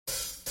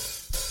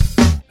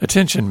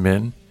Attention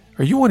men,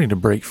 are you wanting to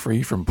break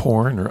free from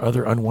porn or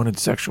other unwanted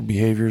sexual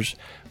behaviors,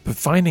 but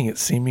finding it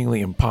seemingly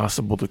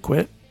impossible to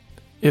quit?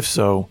 If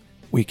so,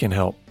 we can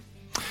help.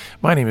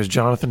 My name is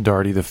Jonathan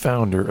Daugherty, the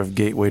founder of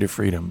Gateway to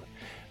Freedom.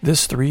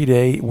 This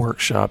 3-day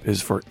workshop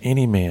is for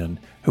any man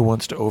who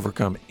wants to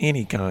overcome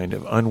any kind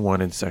of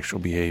unwanted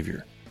sexual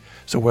behavior.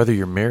 So whether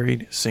you're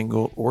married,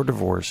 single, or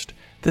divorced,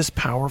 this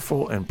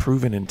powerful and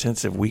proven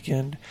intensive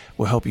weekend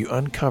will help you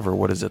uncover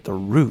what is at the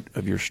root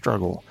of your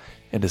struggle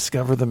and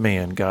discover the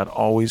man God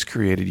always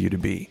created you to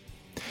be.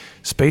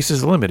 Space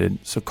is limited,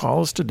 so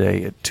call us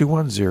today at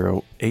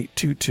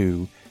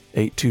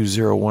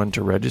 210-822-8201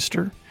 to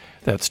register.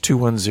 That's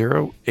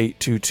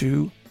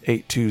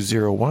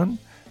 210-822-8201,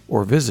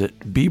 or visit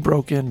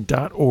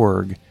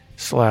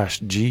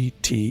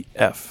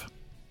bebroken.org/GTF.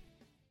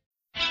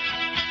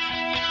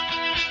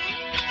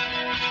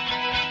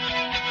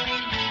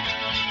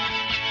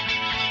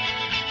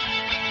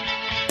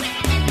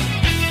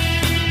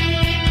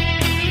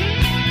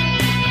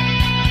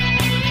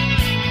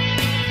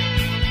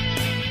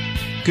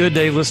 Good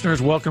day,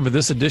 listeners. Welcome to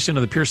this edition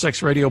of the Pure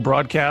Sex Radio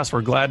broadcast. We're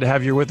glad to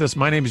have you with us.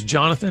 My name is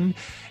Jonathan,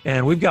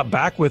 and we've got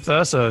back with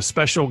us a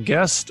special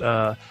guest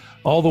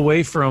all the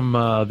way from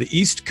the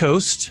East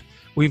Coast.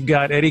 We've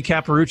got Eddie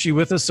Caparucci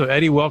with us. So,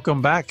 Eddie,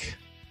 welcome back.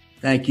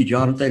 Thank you,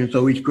 Jonathan. It's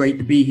always great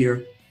to be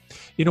here.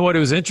 You know what? It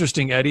was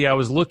interesting, Eddie. I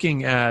was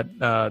looking at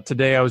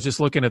today, I was just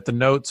looking at the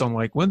notes on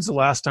when's the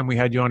last time we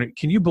had you on it?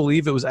 Can you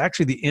believe it was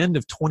actually the end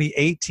of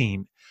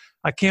 2018?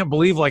 I can't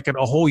believe a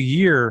whole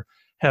year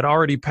had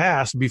already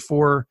passed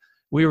before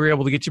we were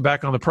able to get you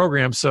back on the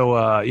program. So,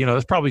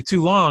 that's probably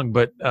too long,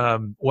 but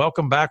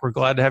welcome back. We're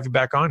glad to have you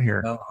back on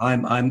here. Well,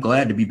 I'm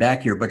glad to be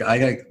back here, but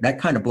that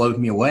kind of blows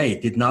me away.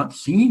 It did not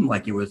seem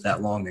like it was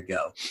that long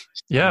ago.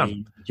 Yeah.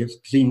 It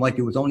just seemed like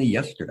it was only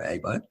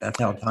yesterday, but that's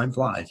how time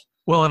flies.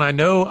 Well, and I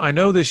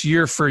know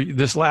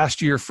this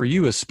last year for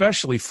you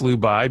especially flew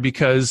by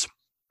because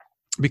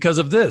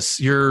of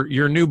this,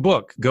 your new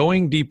book,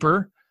 Going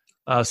Deeper.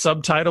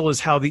 Subtitle is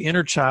How the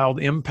Inner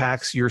Child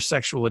Impacts Your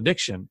Sexual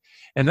Addiction.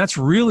 And that's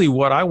really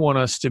what I want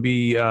us to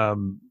be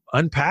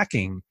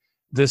unpacking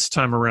this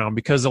time around,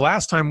 because the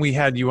last time we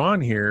had you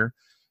on here,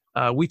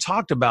 we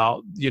talked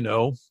about,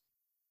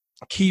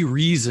 key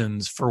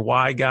reasons for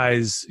why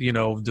guys,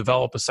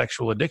 develop a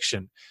sexual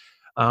addiction.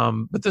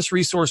 But this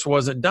resource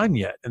wasn't done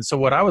yet. And so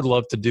what I would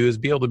love to do is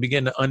be able to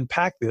begin to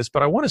unpack this.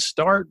 But I want to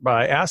start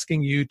by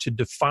asking you to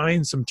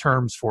define some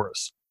terms for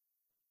us.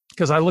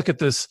 Because I look at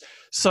this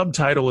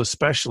subtitle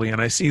especially, and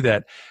I see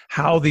that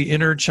how the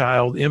inner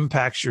child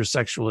impacts your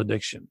sexual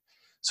addiction.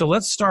 So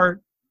let's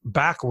start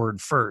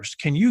backward first.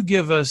 Can you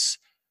give us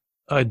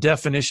a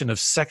definition of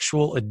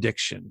sexual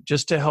addiction,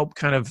 just to help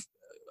kind of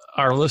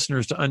our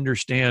listeners to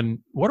understand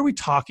what are we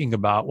talking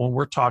about when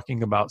we're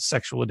talking about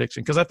sexual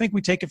addiction? Because I think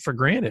we take it for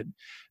granted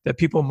that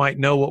people might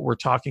know what we're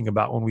talking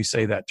about when we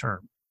say that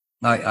term.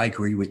 I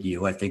agree with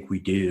you. I think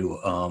we do.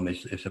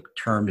 It's a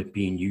term that's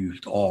being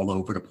used all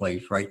over the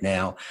place right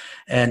now.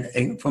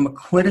 And from a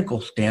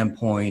clinical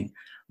standpoint,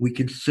 we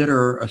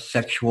consider a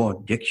sexual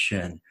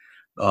addiction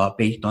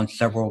based on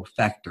several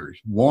factors.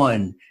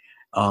 One,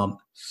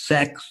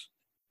 sex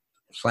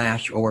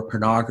 / or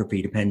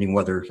pornography, depending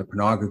whether it's a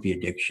pornography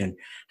addiction,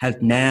 has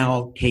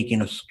now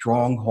taken a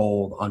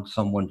stronghold on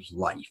someone's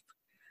life.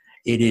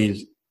 It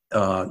is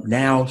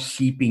now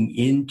seeping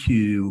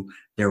into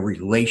their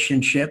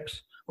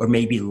relationships, or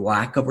maybe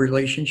lack of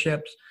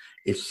relationships.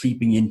 Is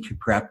seeping into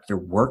perhaps their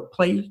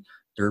workplace,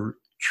 their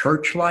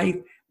church life,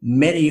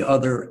 many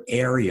other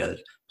areas.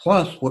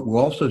 Plus, what we're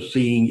also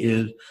seeing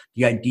is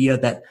the idea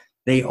that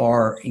they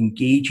are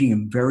engaging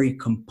in very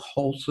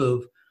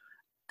compulsive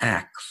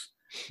acts,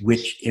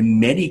 which in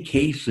many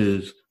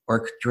cases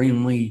are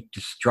extremely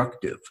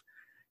destructive.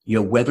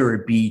 Whether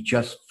it be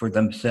just for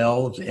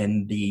themselves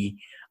and the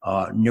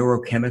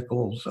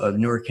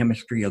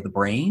neurochemistry of the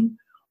brain,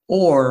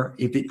 or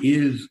if it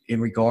is in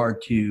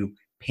regard to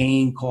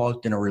pain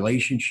caused in a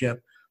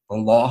relationship, the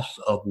loss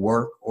of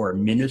work or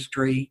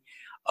ministry,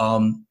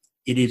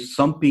 it is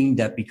something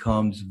that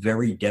becomes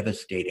very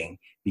devastating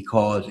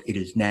because it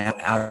is now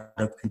out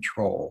of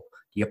control.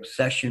 The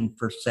obsession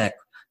for sex,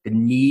 the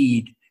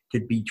need to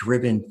be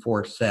driven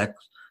for sex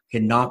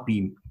cannot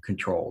be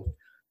controlled.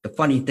 The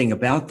funny thing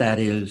about that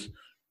is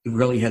it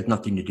really has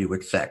nothing to do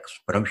with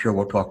sex, but I'm sure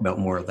we'll talk about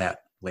more of that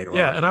later on.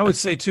 Yeah, and I would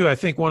say too, I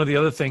think one of the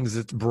other things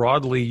that's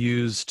broadly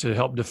used to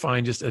help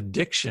define just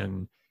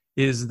addiction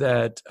is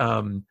that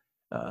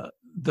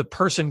the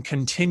person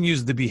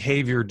continues the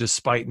behavior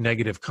despite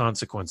negative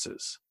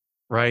consequences,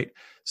 right?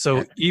 So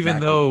Exactly. Even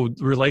though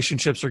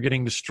relationships are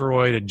getting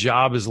destroyed, a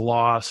job is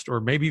lost, or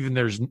maybe even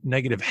there's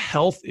negative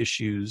health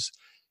issues,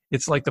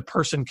 it's like the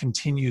person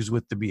continues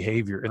with the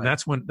behavior. And Right.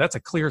 that's a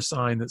clear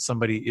sign that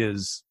somebody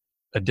is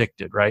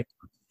addicted, right?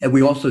 And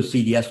we also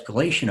see the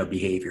escalation of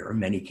behavior in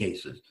many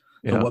cases.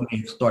 So Yeah. what may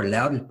have started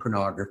out as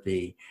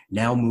pornography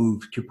now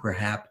moves to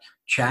perhaps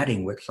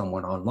chatting with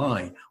someone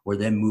online, or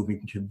then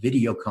moving to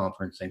video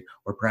conferencing,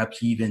 or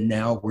perhaps even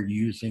now we're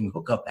using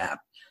hookup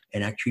apps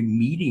and actually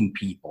meeting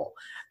people.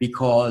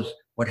 Because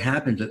What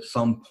happens at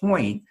some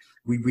point,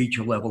 we reach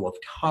a level of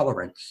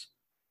tolerance.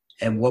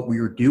 And what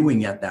we were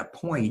doing at that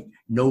point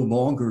no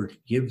longer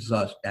gives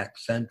us that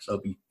sense of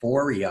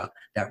euphoria,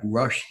 that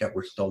rush that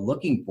we're still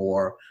looking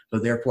for.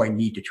 So therefore, I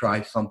need to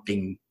try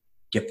something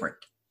different.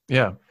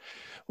 Yeah.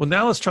 Well,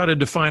 now let's try to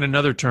define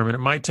another term, and it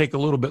might take a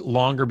little bit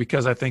longer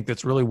because I think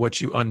that's really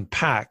what you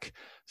unpack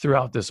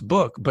throughout this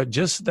book, but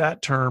just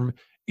that term,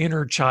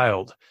 inner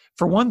child.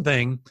 For one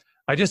thing,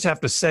 I just have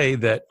to say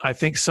that I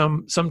think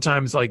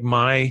sometimes like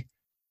my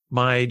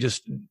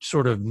just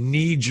sort of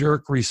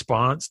knee-jerk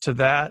response to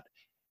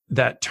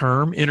that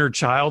term, inner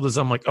child, is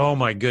I'm like, oh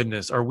my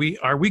goodness, are we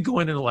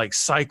going into like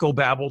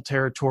psychobabble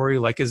territory?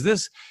 Like, is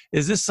this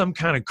some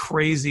kind of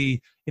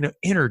crazy,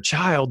 inner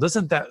child?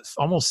 Doesn't that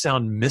almost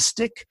sound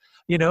mystic?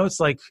 It's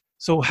like,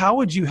 so how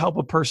would you help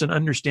a person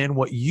understand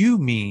what you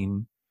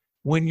mean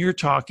when you're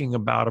talking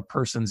about a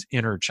person's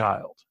inner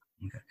child?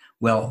 Okay.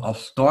 Well, I'll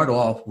start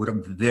off with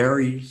a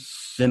very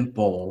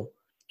simple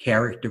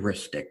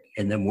characteristic,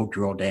 and then we'll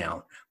drill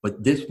down.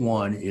 But this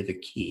one is a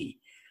key.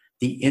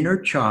 The inner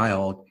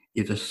child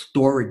is a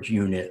storage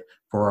unit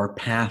for our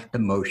past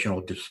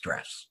emotional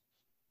distress.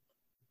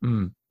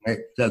 Mm. Right?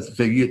 So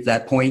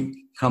that point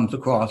comes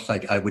across,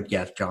 I would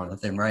guess,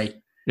 Jonathan, right?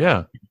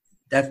 Yeah.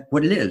 That's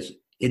what it is.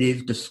 It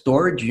is the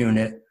storage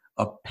unit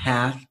of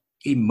past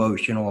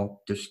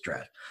emotional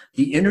distress.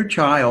 The inner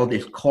child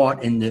is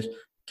caught in this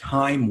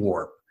time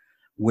warp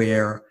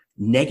where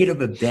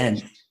negative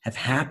events have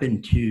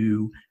happened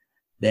to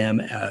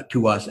them,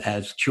 to us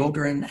as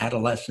children,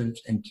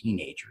 adolescents, and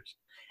teenagers.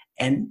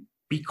 And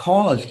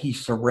because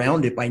he's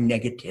surrounded by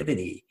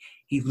negativity,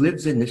 he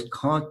lives in this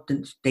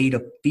constant state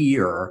of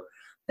fear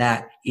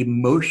that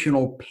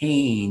emotional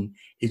pain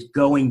is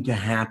going to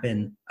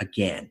happen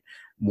again.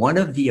 One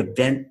of the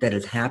events that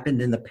has happened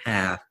in the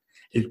past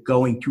is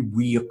going to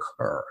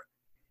reoccur.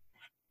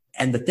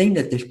 And the thing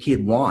that this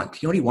kid wants,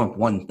 he only wants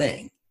one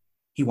thing.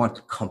 He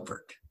wants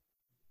comfort.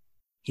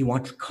 He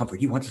wants comfort.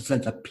 He wants a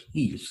sense of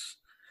peace.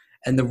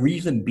 And the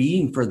reason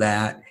being for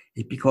that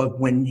is because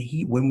when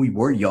we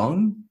were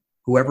young,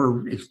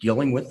 whoever is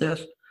dealing with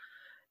this,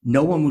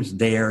 no one was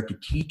there to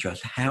teach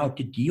us how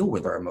to deal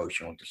with our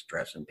emotional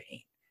distress and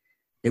pain.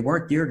 They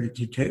weren't there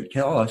to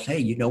tell us, hey,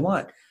 you know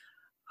what?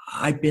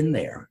 I've been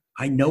there.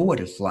 I know what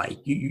it's like.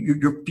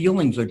 Your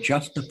feelings are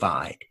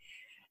justified.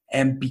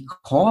 And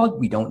because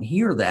we don't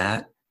hear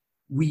that,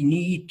 we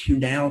need to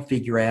now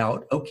figure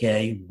out,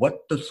 okay,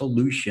 what's the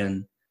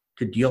solution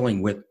to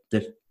dealing with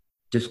this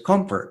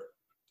discomfort?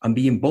 I'm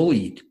being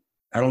bullied.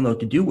 I don't know what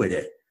to do with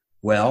it.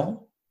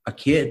 Well, a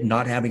kid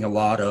not having a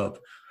lot of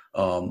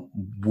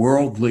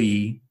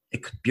worldly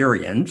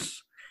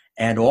experience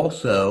and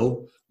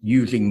also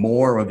using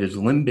more of his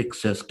limbic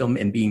system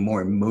and being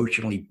more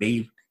emotionally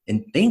based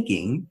in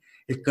thinking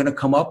is going to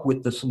come up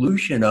with the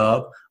solution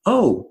of,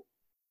 oh,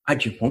 I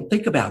just won't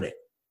think about it.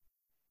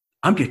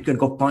 I'm just going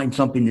to go find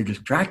something to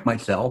distract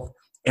myself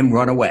and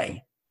run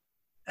away.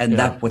 And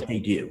that's what they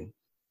do.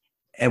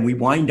 And we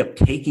wind up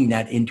taking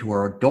that into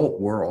our adult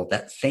world,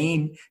 that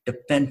same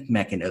defense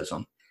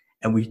mechanism,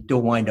 and we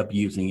still wind up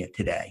using it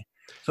today.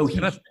 So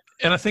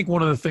and I think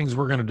one of the things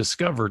we're going to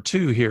discover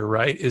too here,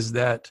 right, is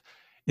that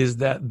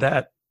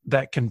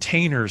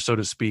container, so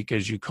to speak,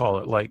 as you call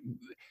it, like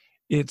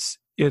it's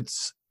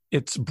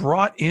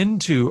brought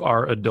into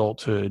our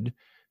adulthood,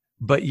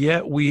 but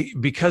yet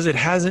because it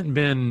hasn't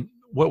been,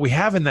 what we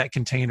have in that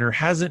container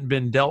hasn't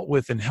been dealt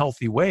with in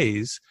healthy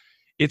ways,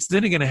 it's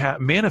then going to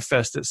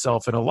manifest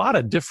itself in a lot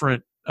of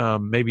different,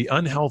 maybe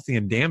unhealthy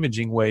and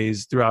damaging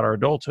ways throughout our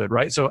adulthood,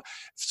 right?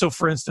 So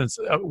for instance,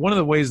 one of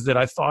the ways that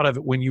I thought of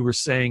it when you were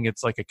saying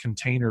it's like a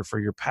container for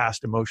your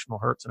past emotional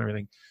hurts and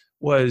everything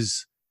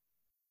was,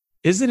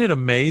 isn't it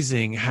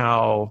amazing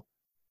how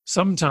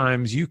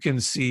sometimes you can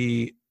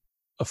see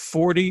a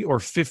 40 or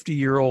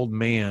 50-year-old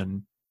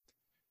man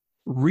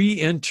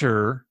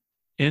re-enter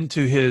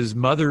into his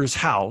mother's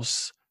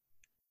house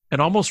and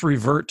almost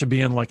revert to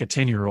being like a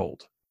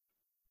 10-year-old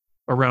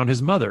around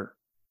his mother,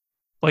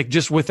 like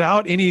just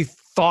without any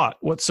thought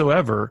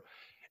whatsoever.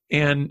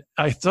 And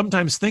I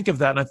sometimes think of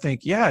that and I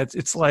think, yeah,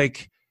 it's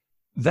like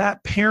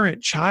that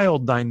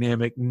parent-child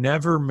dynamic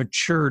never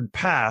matured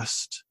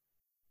past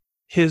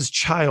his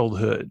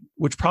childhood,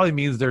 which probably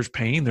means there's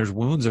pain, there's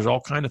wounds, there's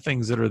all kinds of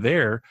things that are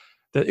there,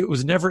 that it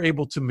was never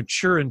able to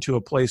mature into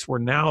a place where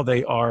now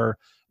they are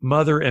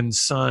mother and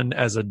son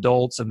as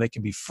adults and they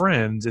can be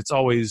friends. It's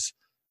always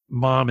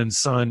mom and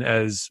son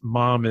as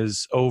mom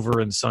is over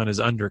and son is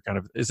under, kind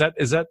of. Is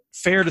that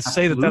fair to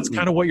say that that's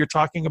kind of what you're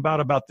talking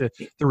about the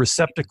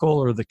receptacle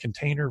or the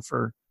container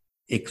for?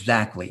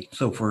 Exactly.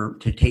 So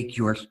to take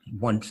yours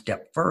one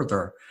step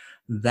further,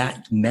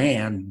 that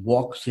man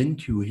walks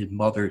into his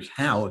mother's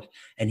house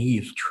and he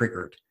is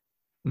triggered.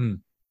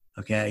 Mm.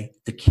 Okay.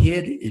 The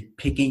kid is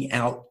picking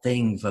out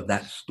things of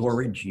that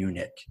storage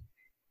unit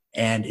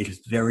and it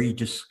is very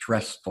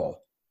distressful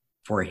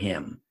for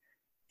him.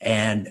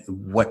 And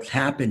what's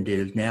happened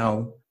is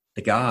now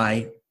the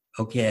guy,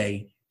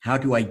 okay, how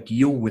do I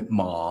deal with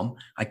mom?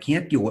 I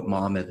can't deal with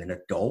mom as an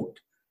adult.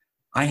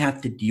 I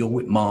have to deal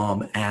with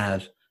mom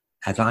as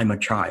I'm a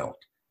child.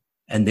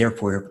 and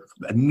therefore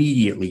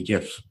immediately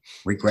just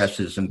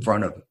regresses in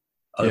front of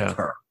Yeah.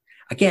 her.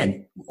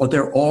 Again, well,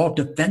 they're all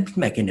defense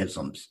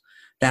mechanisms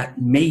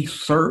that may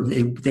serve,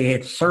 they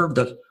had served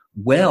us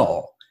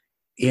well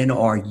in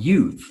our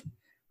youth,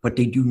 but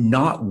they do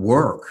not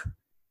work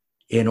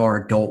in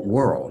our adult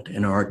world,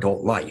 in our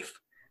adult life.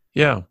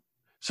 Yeah.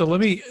 So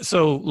let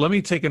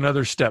me take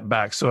another step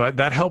back. So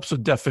that helps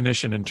with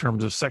definition in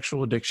terms of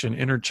sexual addiction,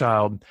 inner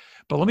child.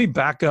 But let me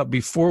back up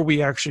before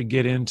we actually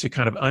get into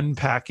kind of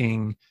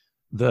unpacking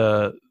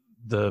the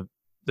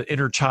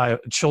inner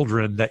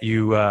children that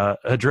you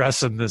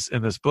address in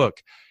this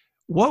book.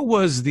 What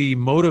was the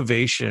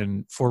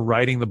motivation for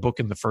writing the book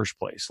in the first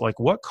place? Like,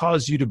 what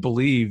caused you to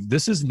believe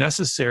this is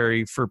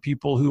necessary for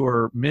people who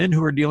are men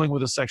who are dealing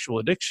with a sexual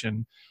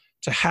addiction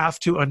to have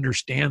to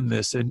understand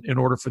this in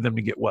order for them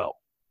to get well?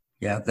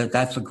 Yeah,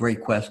 that's a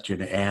great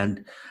question.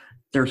 And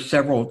there's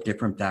several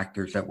different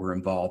factors that were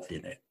involved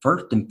in it.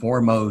 First and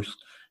foremost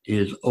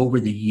is over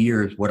the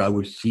years, what I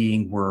was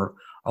seeing were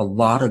a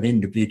lot of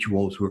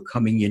individuals who were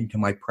coming into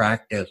my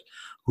practice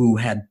who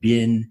had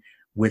been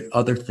with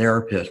other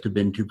therapists, have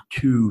been to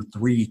 2,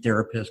 3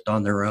 therapists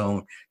on their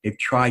own. They've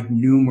tried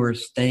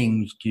numerous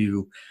things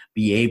to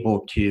be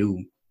able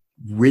to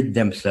rid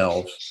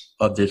themselves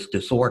of this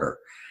disorder.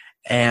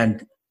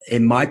 And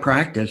in my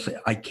practice,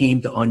 I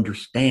came to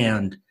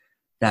understand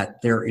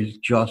that there is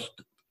just,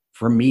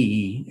 for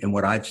me and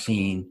what I've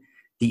seen,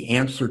 the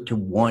answer to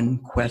one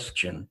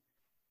question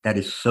that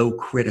is so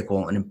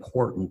critical and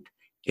important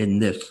in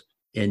this,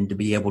 and to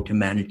be able to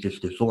manage this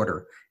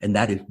disorder. And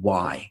that is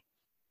why.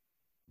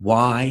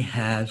 Why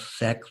has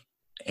sex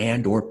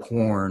and or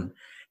porn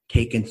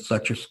taken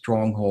such a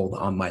stronghold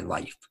on my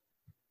life?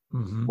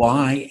 Mm-hmm.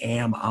 Why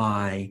am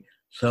I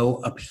so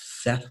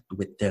obsessed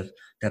with this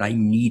that I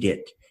need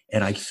it?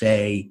 And I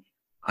say,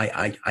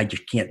 I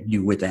just can't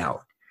do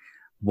without.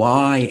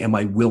 Why am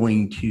I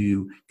willing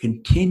to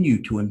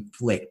continue to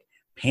inflict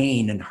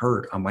pain and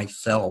hurt on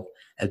myself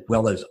as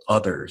well as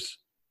others,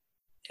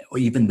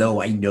 even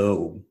though I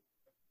know,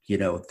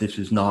 this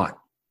is not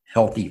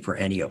healthy for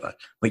any of us,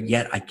 but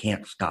yet I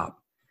can't stop.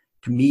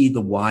 To me,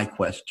 the why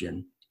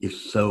question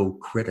is so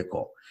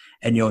critical.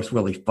 And, it's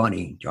really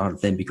funny,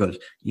 Jonathan, because,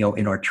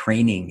 in our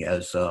training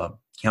as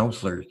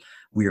counselors,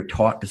 we are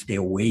taught to stay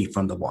away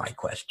from the why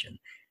question.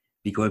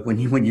 Because when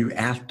you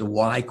ask the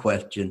why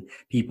question,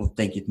 people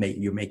think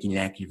you're making an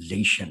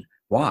accusation.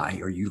 Why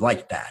are you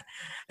like that?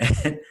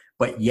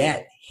 But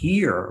yet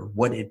here,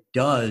 what it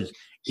does,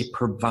 it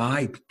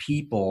provides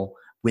people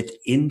with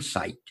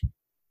insight.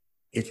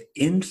 It's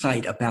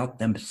insight about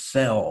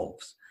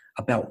themselves,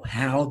 about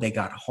how they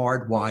got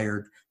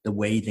hardwired the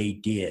way they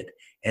did.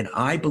 And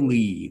I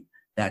believe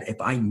that if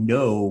I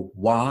know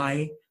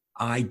why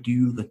I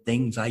do the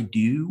things I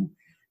do,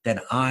 then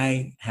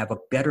I have a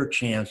better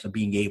chance of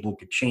being able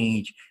to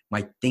change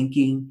my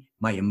thinking,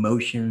 my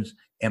emotions,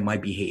 and my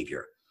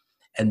behavior.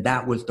 And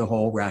that was the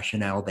whole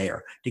rationale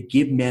there, to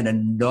give men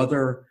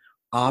another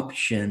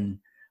option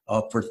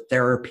for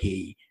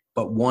therapy,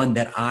 but one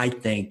that I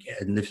think,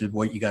 and this is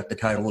what you got the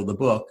title of the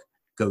book,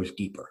 goes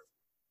deeper.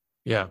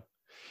 Yeah.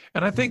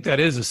 And I think that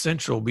is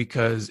essential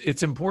because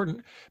it's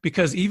important,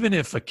 because even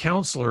if a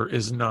counselor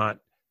is not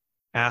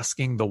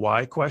asking the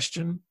why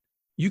question,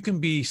 you can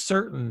be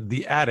certain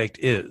the addict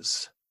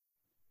is.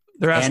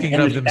 They're asking it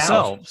of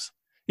themselves.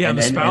 Yeah, and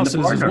the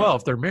spouses as well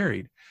if they're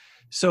married.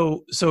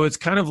 So it's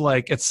kind of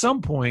like at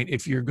some point,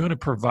 if you're going to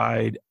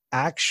provide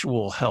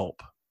actual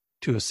help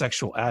to a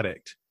sexual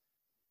addict,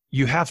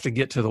 you have to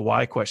get to the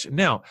why question.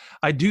 Now,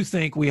 I do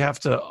think we have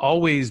to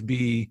always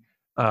be,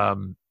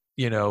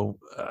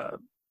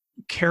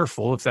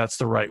 careful, if that's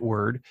the right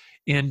word,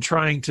 in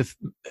trying to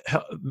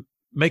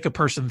make a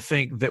person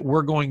think that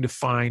we're going to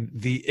find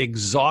the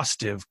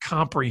exhaustive,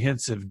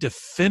 comprehensive,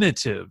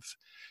 definitive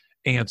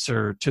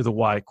answer to the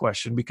why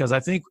question, because I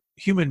think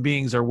human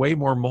beings are way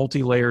more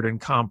multi-layered and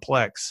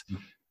complex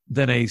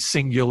than a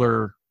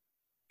singular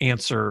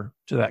answer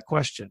to that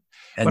question.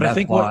 And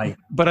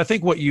but I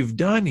think what you've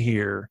done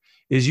here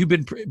is you've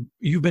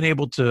been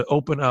able to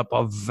open up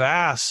a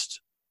vast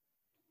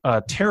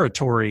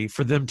territory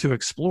for them to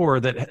explore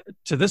that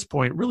to this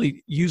point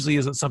really usually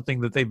isn't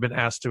something that they've been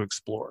asked to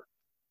explore.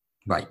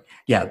 Right.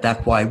 Yeah.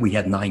 That's why we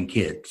have 9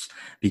 kids,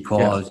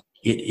 because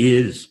it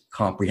is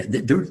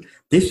comprehensive.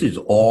 This is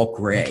all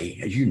gray,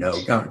 as you know.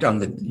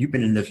 John, you've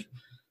been in this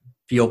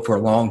field for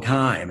a long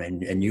time,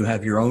 and you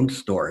have your own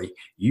story.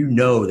 You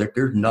know that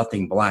there's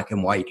nothing black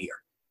and white here.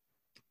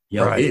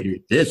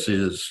 Right. This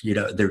is,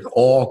 there's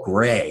all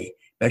gray,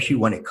 especially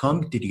when it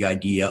comes to the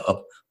idea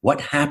of what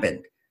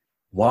happened.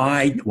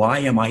 Why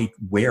am I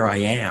where I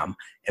am?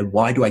 And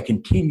why do I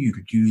continue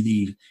to do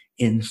these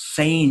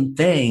insane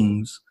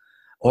things,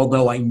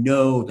 although I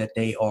know that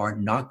they are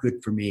not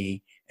good for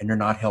me and they're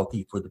not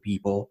healthy for the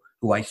people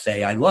who I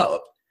say I love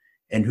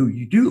and who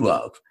you do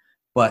love?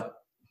 But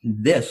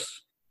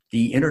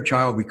the inner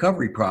child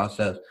recovery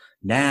process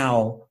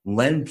now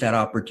lends that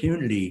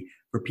opportunity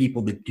for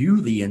people to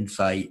do the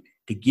insight,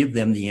 to give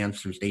them the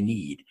answers they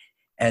need.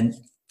 And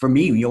for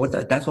me, you know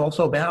what that's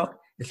also about?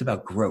 It's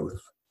about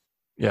growth.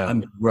 Yeah.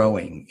 I'm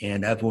growing.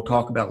 And as we'll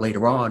talk about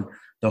later on,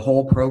 the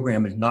whole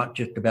program is not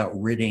just about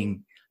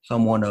ridding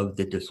someone of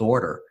the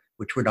disorder,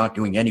 which we're not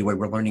doing anyway.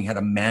 We're learning how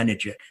to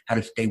manage it, how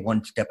to stay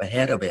one step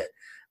ahead of it.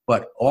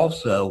 But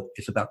also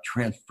it's about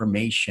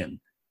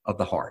transformation of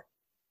the heart.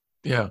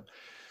 Yeah.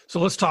 So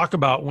let's talk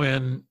about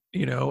when,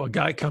 a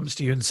guy comes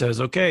to you and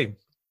says, okay,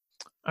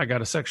 I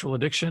got a sexual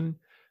addiction.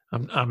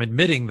 I'm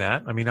admitting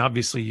that. I mean,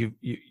 obviously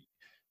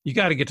you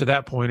got to get to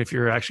that point if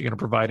you're actually going to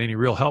provide any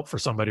real help for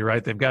somebody,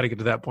 right? They've got to get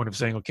to that point of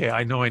saying, okay,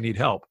 I know I need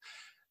help.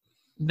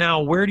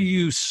 Now, where do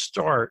you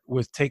start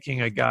with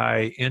taking a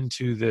guy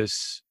into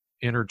this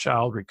inner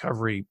child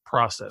recovery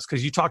process?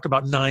 Because you talked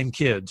about 9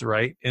 kids,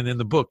 right? And in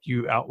the book,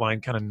 you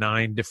outlined kind of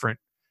 9 different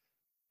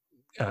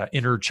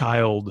inner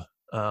child,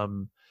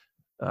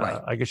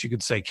 Right. I guess you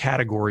could say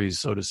categories,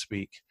 so to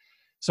speak.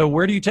 So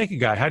where do you take a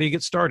guy? How do you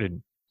get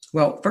started?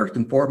 Well, first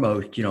and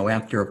foremost,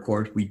 after, of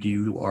course, we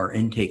do our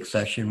intake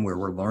session where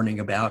we're learning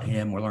about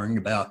him, we're learning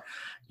about,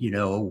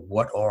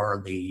 what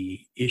are the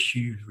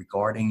issues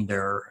regarding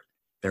their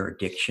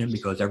addiction,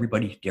 because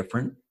everybody's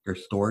different. Their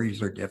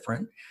stories are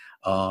different.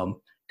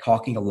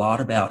 Talking a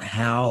lot about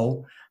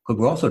how, because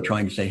we're also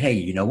trying to say, hey,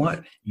 you know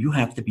what? You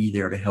have to be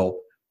there to help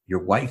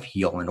your wife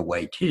heal in a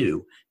way too.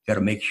 You got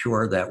to make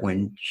sure that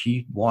when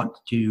she wants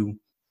to,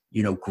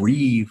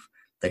 grieve,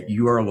 that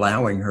you are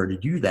allowing her to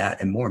do that.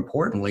 And more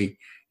importantly,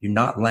 you're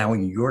not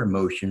allowing your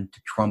emotion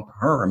to trump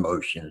her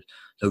emotions.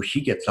 So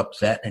she gets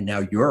upset and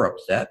now you're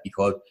upset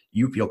because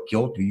you feel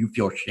guilt or you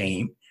feel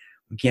shame.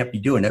 We can't be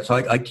doing that. So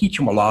I teach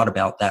them a lot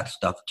about that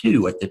stuff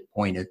too at this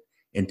point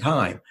in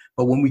time.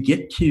 But when we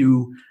get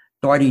to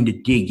starting to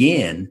dig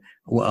in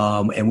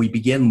and we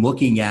begin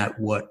looking at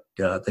what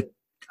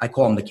I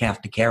call them the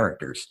cast of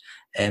characters.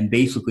 And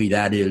basically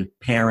that is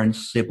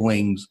parents,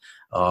 siblings,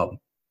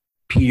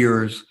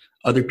 peers,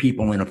 other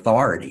people in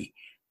authority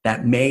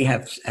that may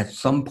have at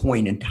some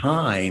point in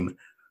time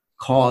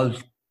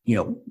caused,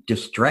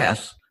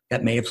 distress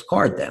that may have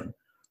scarred them.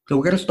 So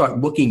we're going to start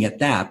looking at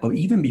that. But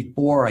even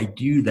before I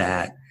do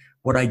that,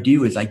 what I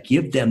do is I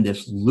give them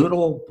this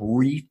little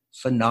brief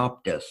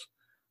synopsis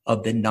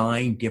of the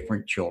 9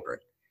 different children.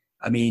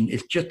 I mean,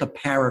 it's just a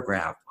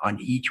paragraph on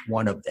each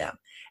one of them.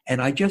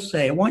 And I just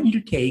say, I want you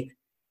to take,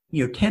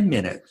 10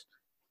 minutes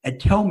and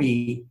tell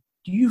me,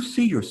 do you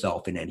see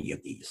yourself in any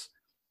of these?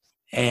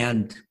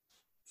 And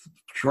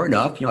sure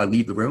enough, I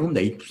leave the room,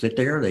 they sit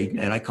there,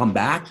 and I come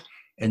back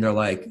and they're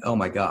like, oh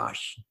my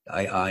gosh,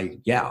 I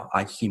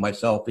see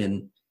myself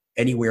in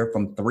anywhere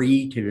from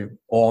 3 to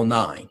all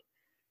 9.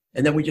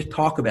 And then we just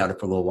talk about it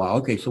for a little while.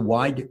 Okay, so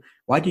why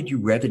did you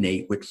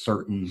resonate with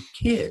certain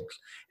kids?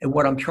 And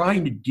what I'm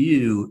trying to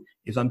do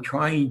is I'm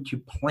trying to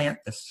plant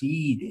the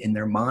seed in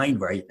their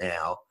mind right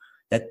now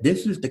that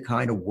this is the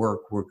kind of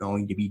work we're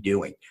going to be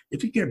doing.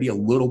 This is going to be a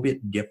little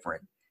bit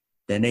different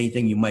than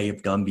anything you may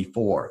have done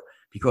before,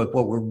 because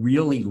what we're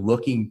really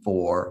looking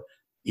for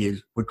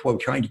is, what we're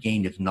trying to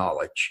gain is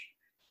knowledge.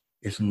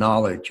 Is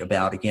knowledge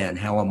about, again,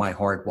 how am I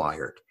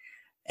hardwired?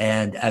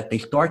 And as they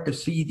start to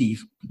see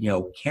these,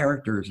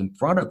 characters in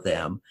front of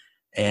them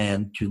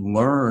and to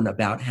learn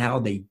about how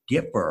they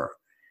differ,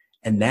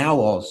 and now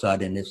all of a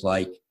sudden it's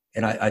like,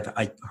 and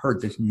I've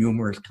heard this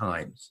numerous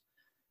times,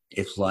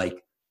 it's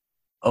like,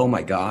 oh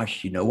my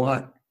gosh, you know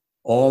what?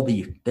 All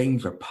these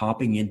things are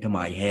popping into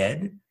my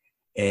head,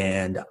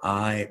 and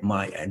I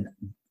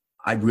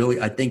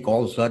think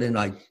all of a sudden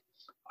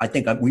I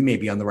think we may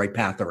be on the right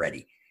path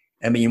already.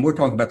 I mean, we're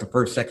talking about the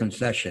first, second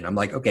session. I'm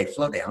like, okay,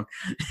 slow down.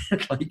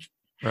 It's like,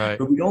 right.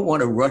 But we don't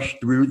want to rush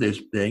through this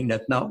thing.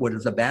 That's not what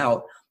it's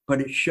about.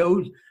 But it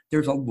shows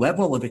there's a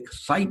level of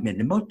excitement,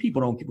 and most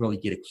people don't really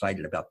get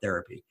excited about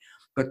therapy.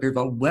 But there's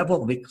a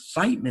level of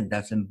excitement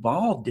that's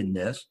involved in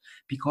this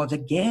because,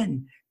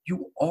 again,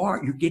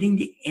 you're getting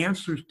the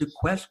answers to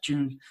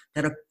questions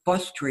that have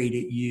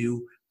frustrated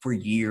you for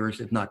years,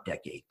 if not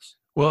decades.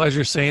 Well, as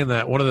you're saying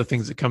that, one of the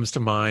things that comes to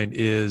mind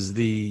is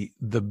the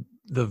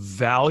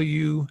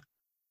value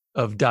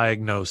of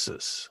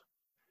diagnosis,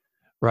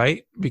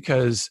 right?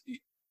 Because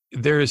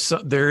there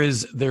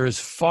is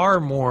far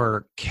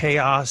more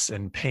chaos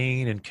and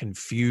pain and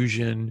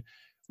confusion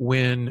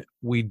when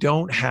we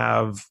don't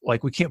have,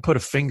 like, we can't put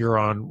a finger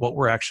on what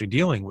we're actually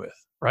dealing with,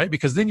 right?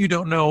 Because then you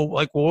don't know,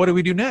 like, well, what do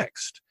we do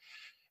next?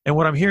 And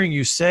what I'm hearing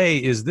you say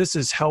is this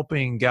is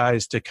helping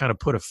guys to kind of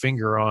put a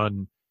finger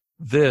on,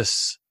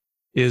 this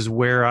is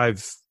where I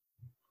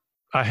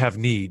have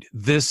need.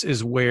 This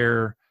is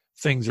where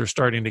things are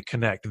starting to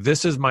connect.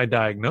 This is my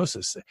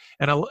diagnosis.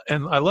 And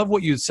I love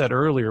what you said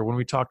earlier when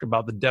we talked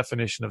about the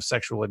definition of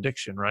sexual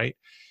addiction, right?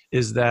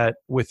 Is that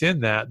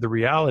within that, the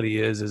reality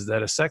is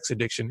that a sex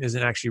addiction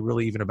isn't actually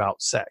really even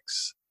about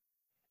sex.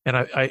 And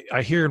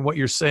I hear in what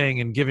you're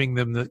saying and giving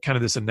them the kind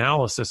of this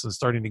analysis and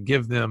starting to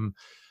give them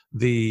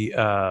the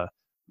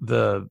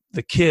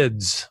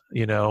kids,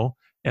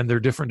 and their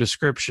different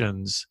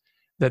descriptions,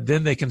 that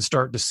then they can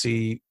start to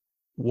see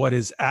what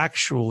is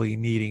actually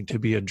needing to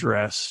be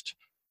addressed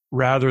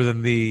rather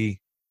than the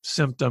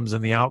symptoms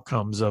and the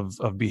outcomes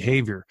of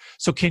behavior.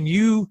 So can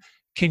you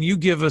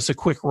give us a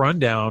quick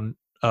rundown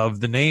of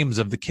the names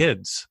of the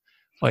kids?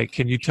 Like,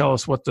 can you tell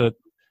us what the?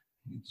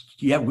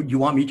 Yeah, would you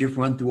want me to just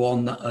run through all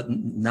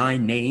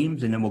 9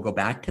 names and then we'll go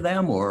back to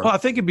them, or? Well, I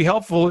think it'd be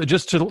helpful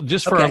just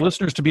for our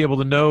listeners to be able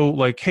to know,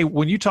 like, hey,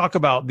 when you talk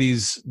about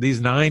these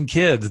 9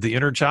 kids, the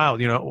inner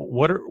child,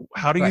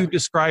 how do you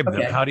describe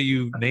them? How do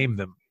you name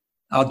them?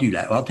 I'll do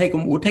that. We'll take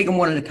them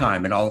one at a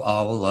time, and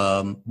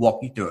I'll walk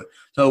you through it.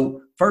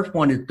 So first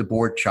one is the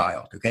bored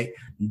child. Okay,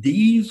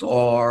 these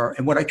are,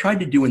 and what I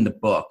tried to do in the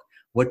book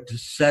was to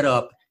set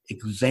up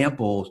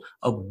examples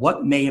of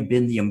what may have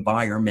been the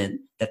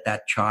environment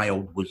that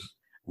child was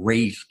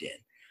raised in.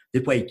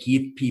 This way,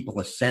 give people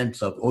a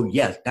sense of, oh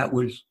yes, that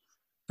was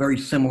very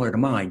similar to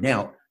mine.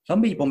 Now,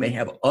 some people may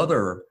have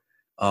other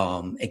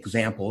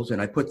examples,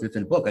 and I put this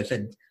in the book. I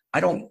said I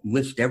don't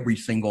list every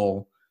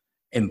single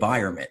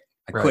environment.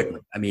 I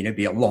couldn't. I mean, it'd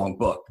be a long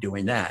book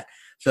doing that.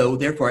 So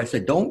therefore I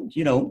said, don't,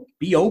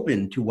 be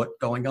open to what's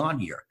going on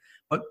here.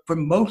 But for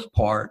the most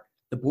part,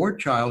 the bored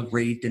child is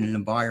raised in an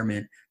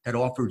environment that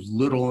offers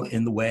little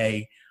in the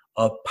way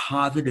of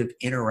positive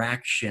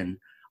interaction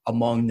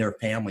among their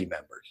family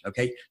members.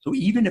 Okay. So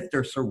even if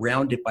they're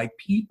surrounded by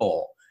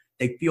people,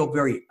 they feel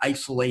very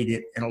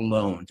isolated and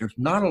alone. There's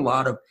not a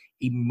lot of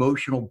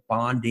emotional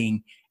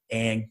bonding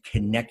and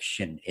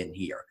connection in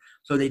here.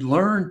 So they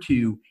learn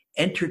to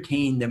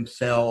entertain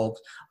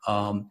themselves.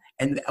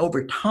 And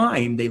over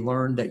time, they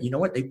learn that,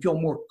 they feel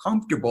more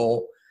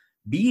comfortable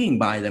being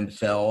by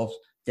themselves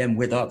than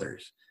with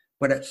others.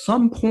 But at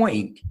some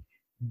point,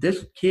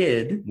 this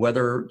kid,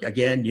 whether,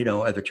 again,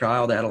 as a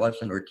child,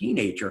 adolescent, or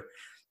teenager,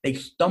 they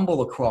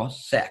stumble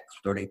across sex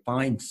or they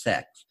find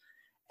sex.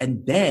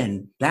 And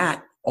then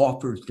that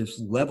offers this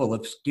level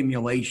of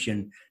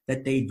stimulation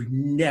that they've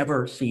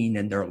never seen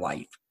in their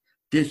life.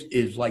 This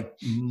is like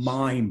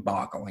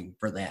mind-boggling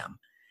for them.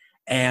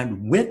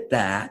 And with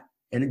that,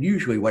 and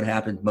usually what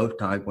happens most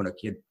times when a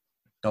kid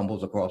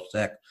stumbles across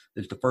sex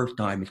is the first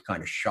time is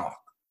kind of shock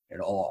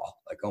and awe.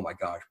 Like, oh my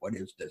gosh, what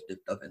is this? This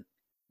doesn't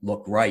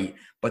look right.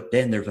 But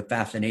then there's a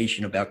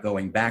fascination about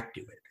going back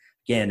to it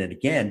again and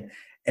again.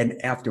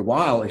 And after a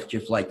while, it's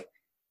just like,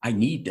 I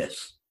need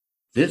this.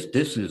 This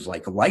is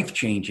like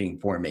life-changing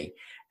for me.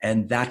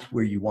 And that's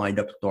where you wind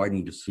up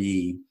starting to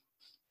see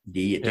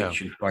the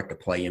addiction start to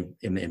play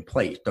in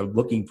place. They're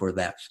looking for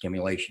that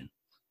stimulation.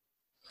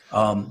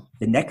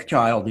 The next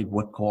child is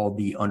what's called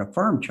the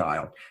unaffirmed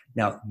child.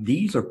 Now,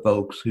 these are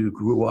folks who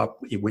grew up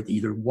with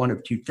either one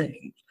of two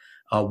things.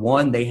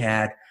 One, they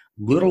had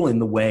little in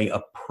the way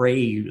of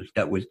praise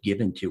that was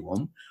given to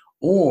them,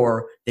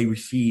 or they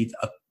received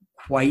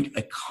quite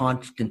a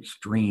constant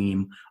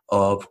stream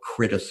of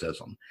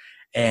criticism.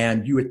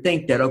 And you would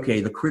think that,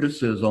 okay, the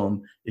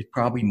criticism is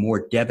probably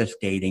more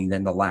devastating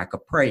than the lack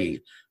of praise.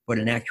 But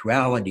in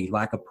actuality,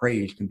 lack of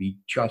praise can be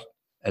just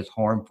as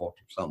harmful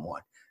to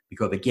someone.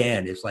 Because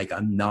again, it's like,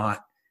 I'm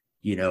not,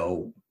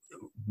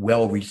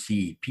 well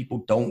received.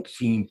 People don't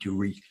seem to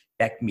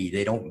respect me.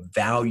 They don't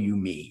value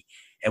me.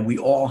 And we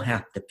all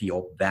have to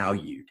feel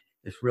valued.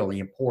 It's really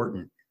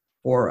important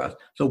for us.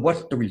 So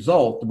what's the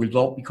result? The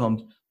result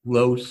becomes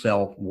low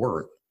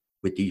self-worth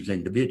with these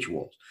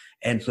individuals.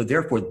 And so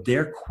therefore,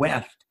 their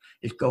quest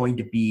is going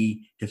to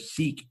be to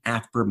seek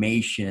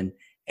affirmation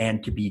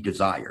and to be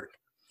desired.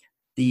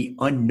 The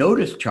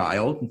unnoticed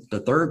child, the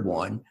third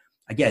one,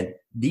 again,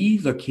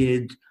 these are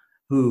kids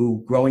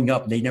who growing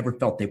up, they never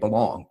felt they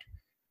belonged.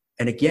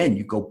 And again,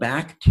 you go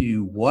back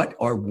to what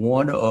are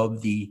one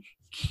of the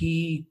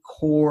key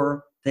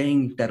core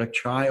things that a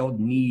child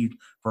needs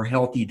for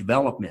healthy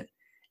development.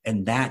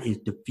 And that is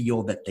to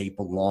feel that they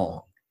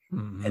belong.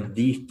 Mm-hmm. And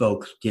these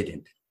folks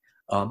didn't.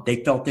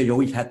 They felt they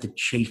always had to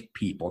chase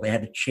people. They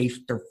had to chase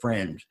their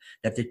friends.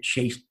 They had to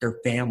chase their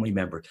family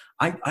members.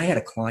 I had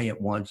a client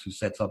once who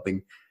said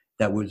something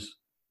that was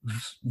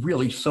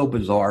really so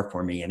bizarre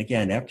for me. And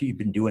again, after you've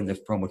been doing this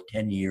for almost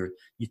 10 years,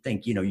 you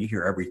think, you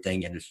hear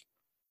everything and it's,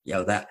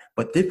 that.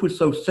 But this was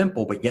so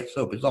simple, but yet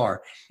so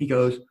bizarre. He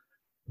goes,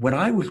 when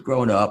I was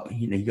growing up,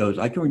 he goes,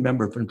 I can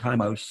remember from the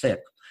time I was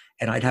 6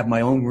 and I'd have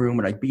my own room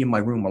and I'd be in my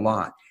room a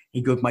lot.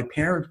 He goes, my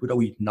parents would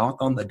always knock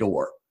on the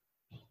door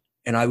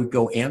and I would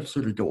go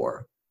answer the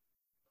door.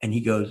 And he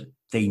goes,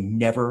 they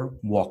never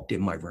walked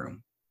in my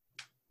room.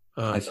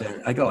 I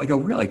said, I go,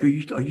 really?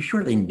 Are you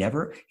sure they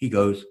never? He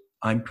goes,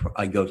 I'm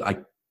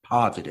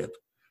positive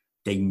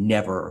they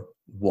never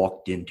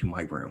walked into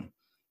my room.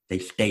 They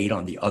stayed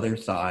on the other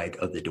side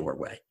of the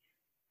doorway.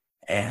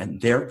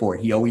 And therefore,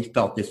 he always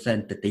felt this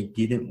sense that they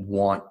didn't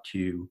want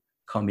to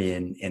come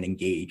in and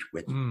engage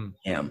with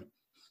him.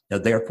 So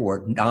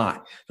therefore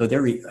not. So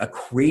they're a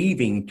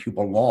craving to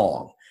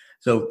belong.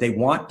 So they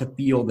want to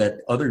feel that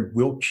others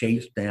will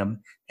chase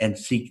them and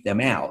seek them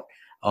out.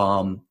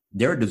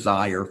 Their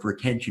desire for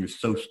attention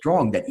is so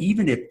strong that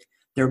even if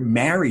they're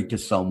married to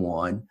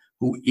someone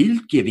who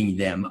is giving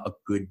them a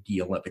good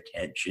deal of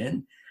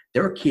attention,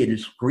 their kid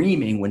is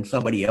screaming when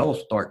somebody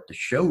else starts to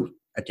show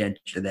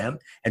attention to them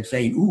and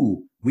saying,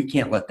 ooh, we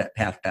can't let that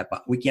pass that by.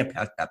 We can't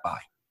pass that by.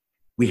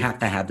 We have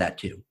to have that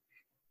too,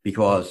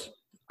 because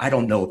I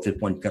don't know if this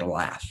one's going to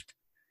last.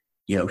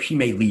 She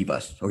may leave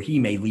us or he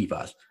may leave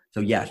us. So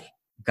yes,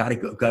 gotta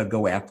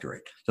go after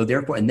it. So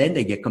therefore, and then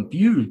they get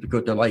confused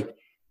because they're like,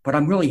 but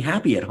I'm really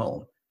happy at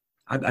home.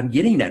 I'm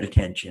getting that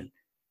attention,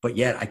 but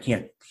yet I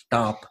can't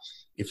stop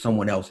if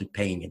someone else is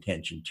paying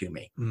attention to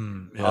me.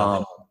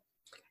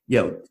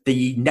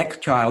 The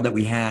next child that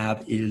we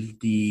have is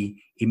the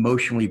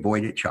emotionally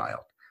voided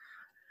child.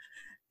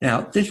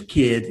 Now, this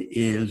kid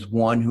is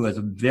one who has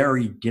a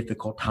very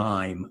difficult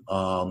time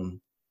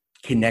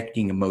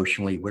connecting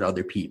emotionally with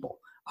other people.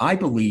 I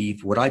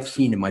believe what I've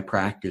seen in my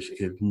practice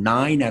is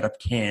 9 out of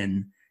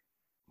 10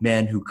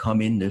 men who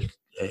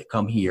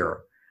come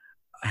here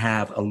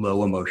have a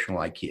low emotional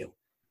IQ.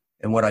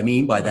 And what I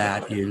mean by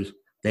that is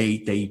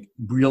they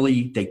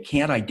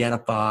can't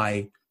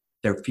identify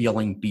their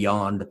feeling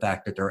beyond the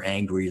fact that they're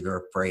angry,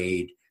 they're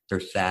afraid, they're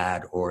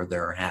sad, or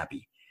they're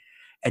happy.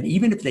 And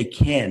even if they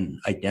can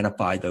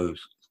identify those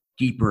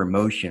deeper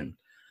emotions,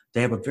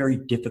 they have a very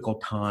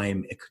difficult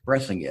time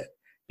expressing it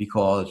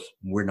because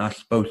we're not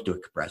supposed to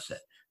express it.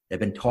 They've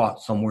been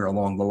taught somewhere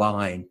along the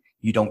line,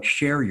 you don't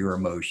share your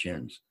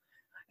emotions.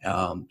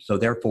 So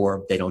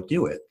therefore, they don't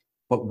do it.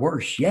 But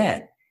worse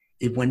yet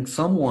is when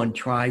someone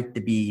tries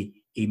to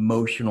be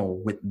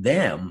emotional with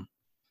them,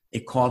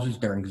 it causes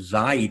their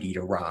anxiety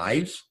to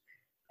rise.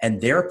 And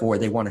therefore,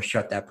 they want to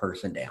shut that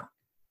person down.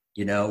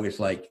 It's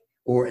like,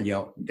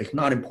 it's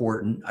not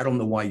important. I don't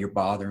know why you're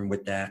bothering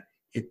with that.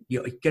 It's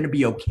going to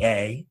be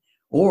okay.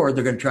 Or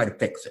they're going to try to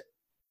fix it.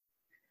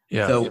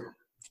 Yeah. So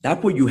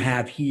that's what you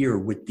have here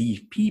with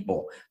these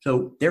people.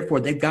 So therefore,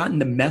 they've gotten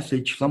the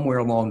message somewhere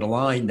along the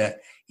line that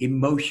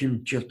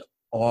emotions just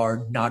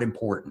are not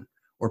important,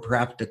 or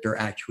perhaps that they're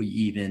actually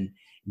even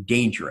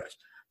dangerous.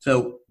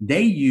 So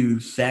they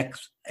use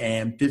sex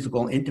and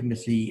physical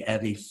intimacy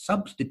as a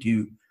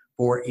substitute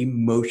for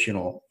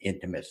emotional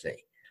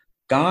intimacy.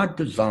 God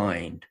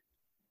designed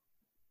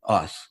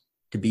us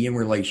to be in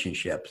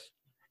relationships,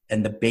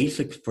 and the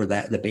basis for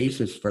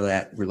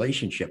that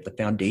relationship, the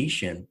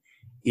foundation,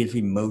 is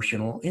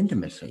emotional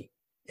intimacy.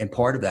 And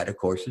part of that, of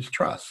course, is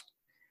trust.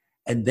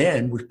 And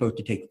then we're supposed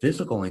to take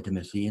physical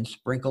intimacy and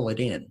sprinkle it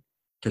in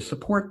to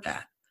support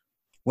that.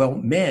 Well,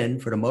 men,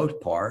 for the most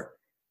part,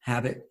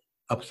 have it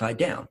upside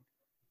down.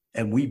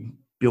 And we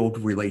build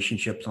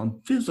relationships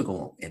on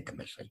physical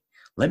intimacy.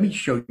 Let me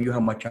show you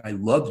how much I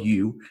love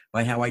you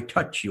by how I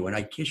touch you and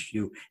I kiss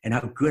you and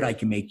how good I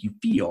can make you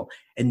feel.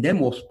 And then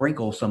we'll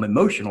sprinkle some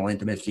emotional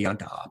intimacy on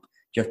top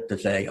just to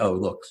say, oh,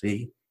 look,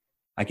 see,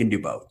 I can do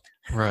both.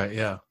 Right.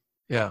 Yeah.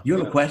 Yeah. You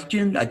have a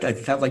question?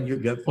 It sounds like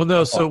you're Well,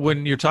 no. So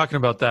when you're talking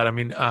about that, I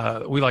mean,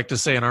 we like to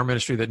say in our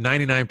ministry that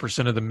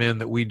 99% of the men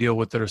that we deal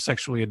with that are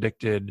sexually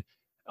addicted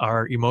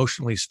are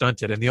emotionally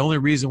stunted. And the only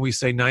reason we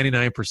say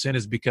 99%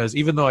 is because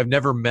even though I've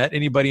never met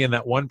anybody in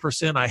that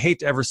 1%, I hate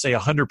to ever say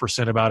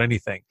 100% about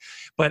anything,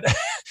 but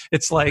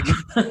it's like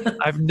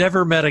I've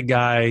never met a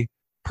guy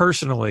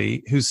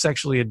personally who's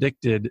sexually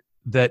addicted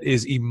that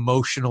is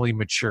emotionally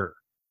mature.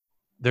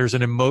 There's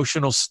an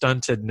emotional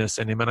stuntedness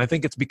in him. And I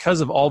think it's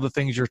because of all the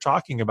things you're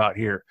talking about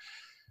here.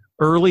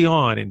 Early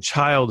on in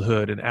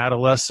childhood and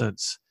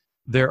adolescence,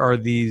 there are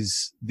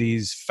these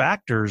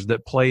factors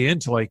that play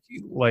into like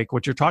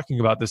what you're talking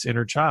about, this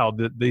inner child,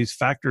 these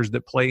factors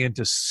that play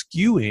into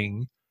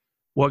skewing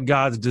what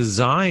God's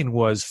design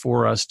was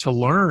for us to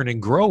learn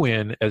and grow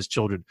in as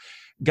children.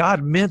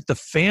 God meant the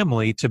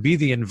family to be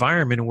the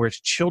environment in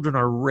which children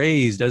are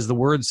raised, as the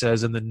word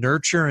says, in the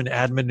nurture and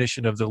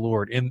admonition of the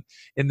Lord, in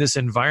this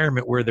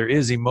environment where there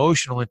is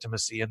emotional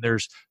intimacy and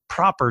there's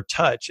proper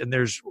touch and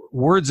there's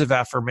words of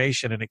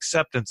affirmation and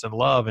acceptance and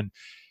love.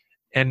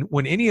 And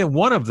when any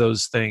one of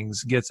those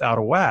things gets out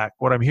of whack,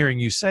 what I'm hearing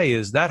you say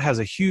is that has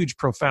a huge,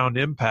 profound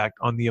impact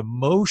on the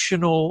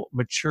emotional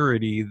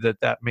maturity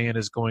that man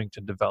is going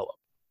to develop.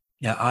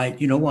 Yeah,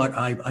 you know what?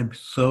 I'm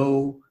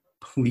so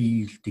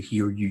pleased to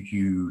hear you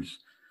use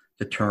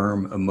the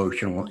term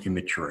emotional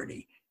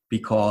immaturity,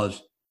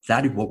 because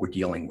that is what we're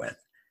dealing with.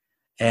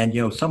 And,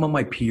 some of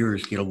my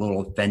peers get a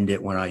little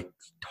offended when I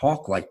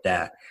talk like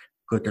that,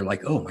 because they're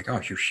like, oh my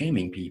gosh, you're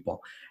shaming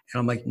people. And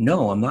I'm like,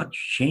 no, I'm not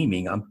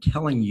shaming. I'm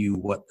telling you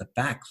what the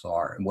facts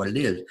are and what it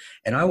is.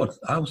 And I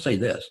will say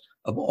this,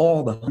 of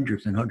all the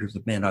hundreds and hundreds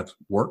of men I've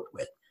worked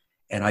with,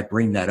 and I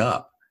bring that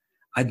up,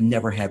 I've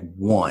never had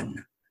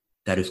one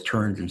that has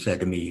turned and said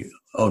to me,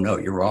 oh no,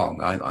 you're wrong.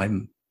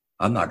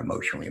 I'm not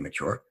emotionally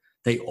immature.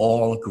 They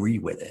all agree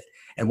with it.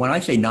 And when I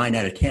say 9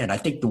 out of 10, I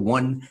think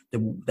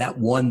that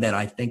one that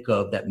I think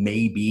of that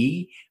may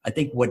be, I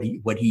think what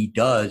he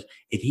does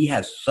is he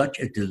has such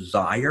a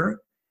desire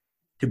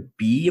to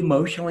be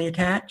emotionally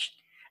attached.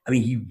 I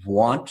mean, he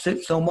wants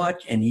it so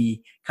much, and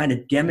he kind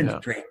of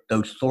demonstrates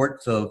those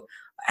sorts of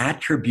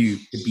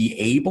attributes to be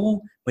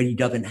able, but he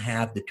doesn't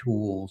have the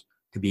tools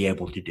to be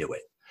able to do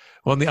it.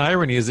 Well, and the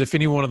irony is, if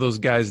any one of those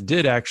guys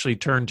did actually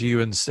turn to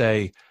you and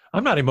say,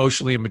 I'm not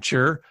emotionally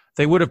immature,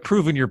 they would have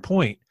proven your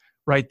point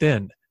right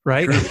then,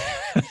 right?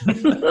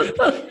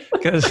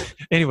 Because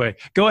anyway,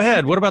 go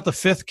ahead. What about the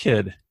fifth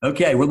kid?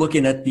 Okay, we're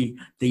looking at the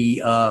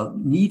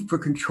need for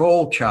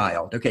control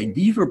child. Okay,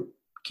 these are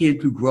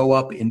kids who grow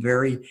up in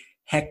very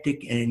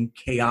hectic and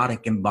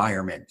chaotic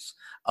environments,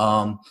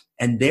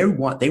 and they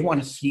want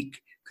to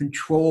seek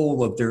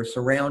control of their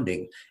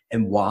surroundings.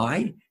 And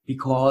why?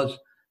 Because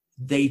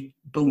they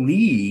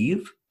believe,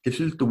 this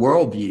is the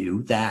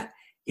worldview, that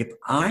if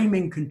I'm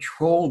in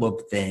control of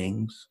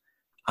things,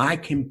 I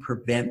can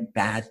prevent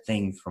bad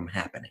things from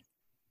happening.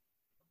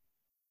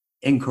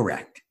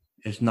 Incorrect.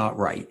 It's not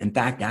right. In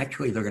fact,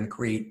 actually, they're going to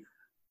create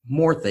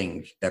more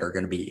things that are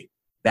going to be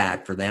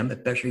bad for them,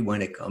 especially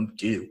when it comes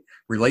to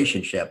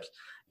relationships,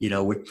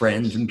 with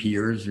friends and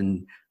peers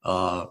and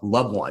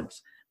loved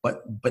ones.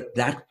 But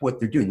that's what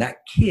they're doing.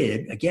 That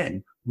kid,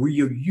 again, where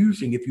you're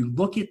using, if you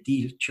look at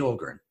these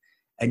children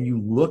and you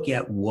look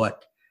at what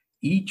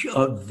each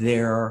of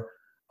their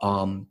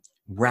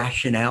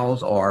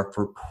rationales are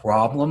for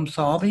problem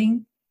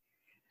solving,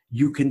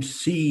 you can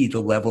see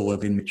the level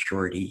of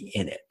immaturity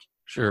in it.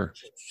 Sure.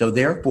 So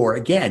therefore,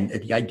 again,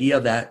 the idea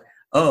that,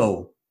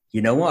 oh,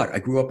 you know what? I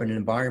grew up in an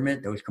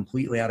environment that was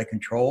completely out of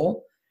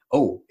control.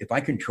 Oh, if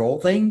I control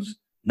things,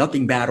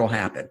 nothing bad will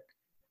happen.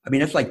 I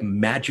mean, that's like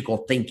magical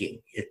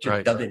thinking. It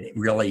just doesn't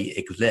really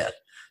exist.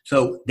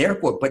 So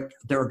therefore, but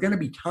there are going to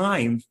be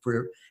times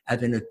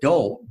as an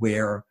adult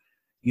where,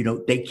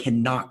 they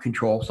cannot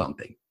control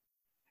something.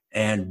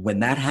 And when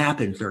that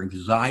happens, their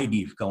anxiety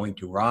is going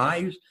to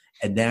rise.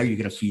 And now you're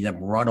going to see them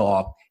run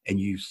off and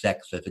use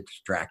sex as a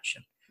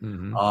distraction.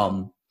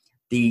 Mm-hmm.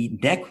 The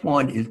next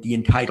one is the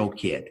entitled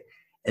kid.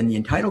 And the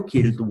entitled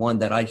kid is the one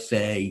that I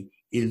say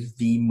is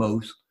the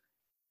most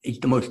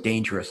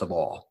dangerous of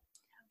all.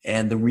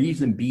 And the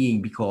reason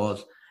being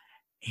because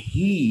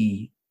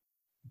he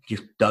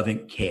just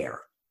doesn't care.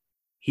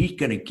 He's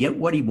going to get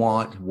what he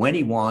wants when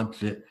he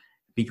wants it,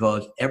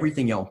 because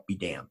everything else be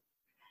damned.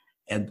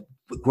 And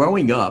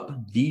growing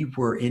up, these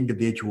were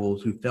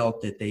individuals who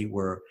felt that they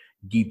were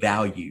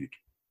devalued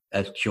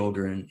as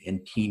children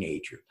and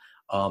teenagers.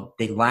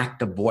 They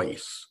lacked a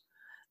voice.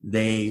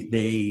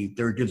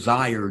 Their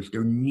desires,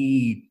 their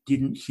need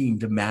didn't seem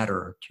to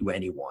matter to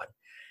anyone.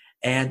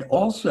 And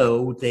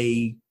also,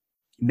 in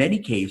many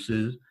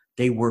cases,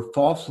 they were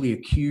falsely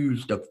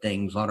accused of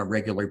things on a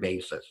regular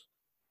basis.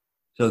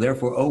 So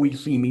therefore,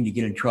 always seeming to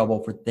get in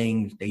trouble for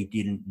things they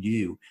didn't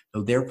do.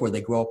 So therefore,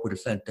 they grow up with a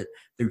sense that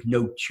there's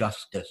no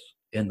justice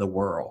in the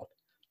world.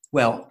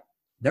 Well,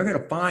 they're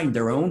going to find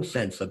their own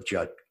sense of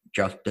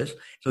justice.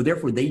 So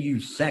therefore, they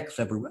use sex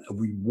as a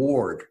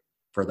reward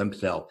for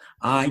themselves.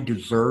 I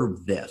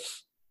deserve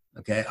this.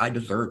 Okay, I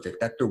deserve it.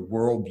 That's their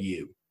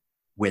worldview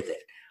with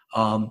it.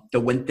 So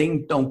when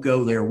things don't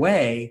go their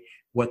way,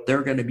 what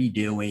they're going to be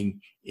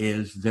doing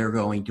is they're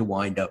going to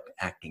wind up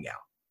acting out.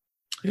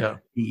 Yeah.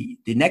 The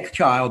next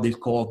child is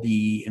called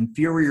the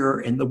inferior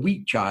and the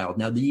weak child.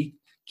 Now, the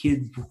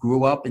kids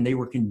grew up and they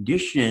were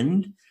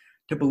conditioned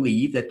to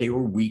believe that they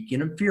were weak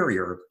and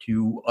inferior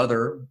to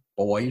other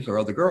boys or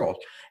other girls.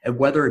 And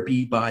whether it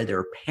be by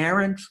their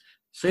parents,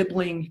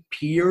 siblings,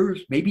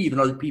 peers, maybe even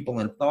other people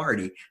in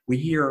authority, we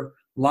hear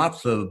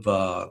lots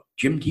of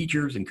gym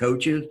teachers and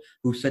coaches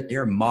who sit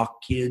there and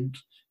mock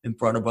kids in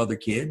front of other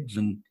kids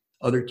and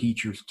other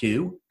teachers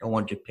too. Don't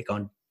want to pick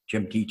on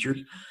gym teachers.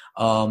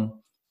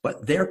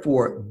 But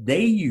therefore,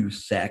 they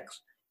use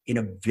sex in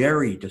a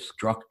very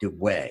destructive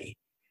way.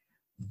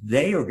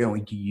 They are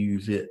going to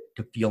use it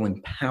to feel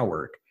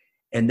empowered.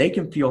 And they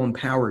can feel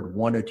empowered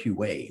one of two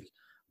ways.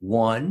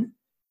 One,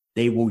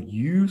 they will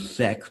use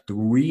sex to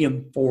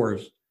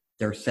reinforce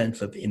their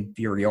sense of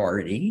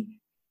inferiority.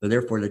 So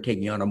therefore, they're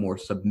taking on a more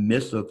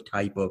submissive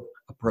type of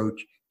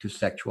approach to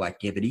sexual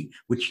activity,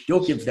 which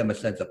still gives them a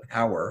sense of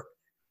power,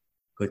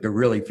 because they're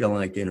really feeling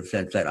like, in a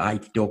sense, that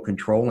I'm still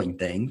controlling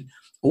things.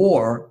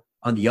 Or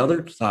on the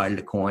other side of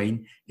the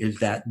coin is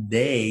that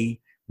they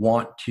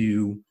want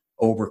to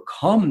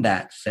overcome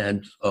that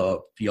sense of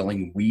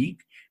feeling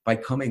weak by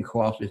coming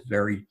across as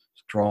very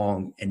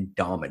strong and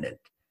dominant.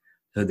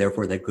 So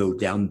therefore, they go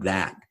down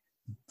that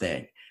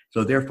thing.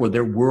 So therefore,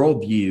 their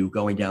worldview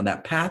going down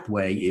that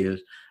pathway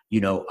is,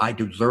 I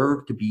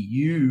deserve to be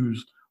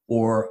used,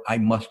 or I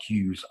must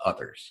use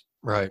others.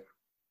 Right.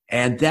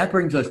 And that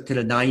brings us to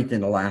the ninth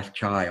and the last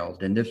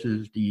child. And this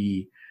is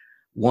the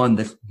one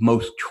that's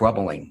most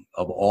troubling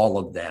of all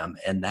of them.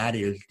 And that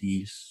is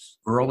the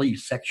early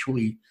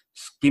sexually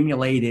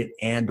stimulated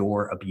and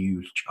or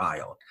abused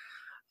child.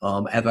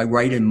 As I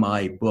write in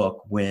my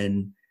book,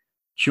 when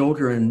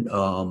children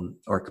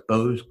are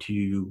exposed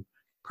to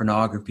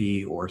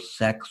pornography or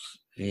sex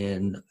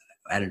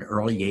at an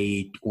early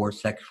age, or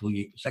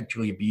sexually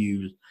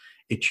abused,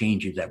 it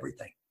changes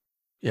everything.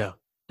 Yeah.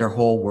 Their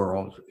whole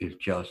world is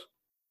just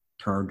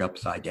turned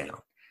upside down.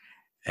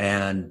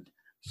 And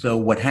so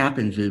what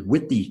happens is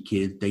with these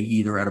kids, they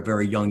either at a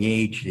very young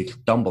age, they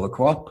stumble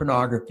across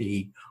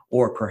pornography,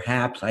 or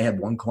perhaps I had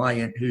one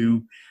client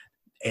who,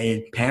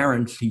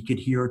 he could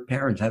hear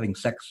parents having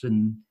sex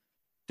in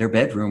their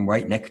bedroom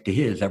right next to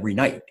his every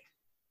night.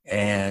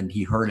 And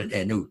he heard it,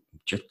 and it was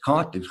just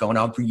constant. It was going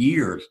on for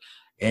years.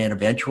 And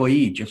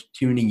eventually just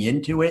tuning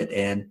into it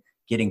and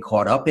getting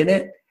caught up in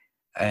it,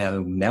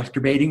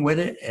 masturbating with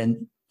it.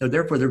 And so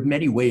therefore, there's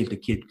many ways the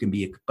kids can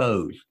be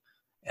exposed,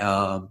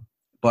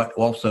 but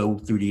also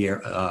through the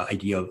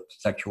idea of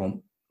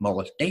sexual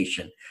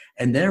molestation.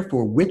 And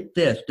therefore, with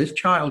this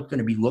child's going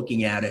to be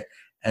looking at it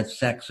as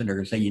sex, and they're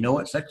going to say, you know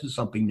what, sex is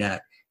something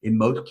that in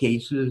most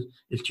cases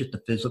is just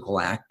a physical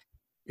act.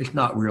 It's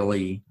not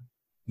really,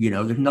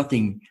 there's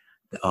nothing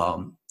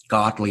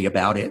godly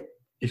about it.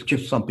 It's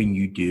just something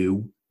you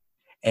do.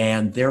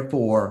 And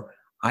therefore,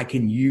 I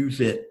can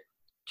use it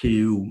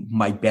to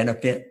my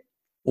benefit,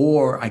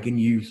 or I can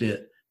use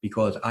it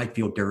because I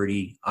feel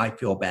dirty, I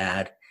feel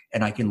bad,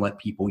 and I can let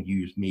people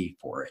use me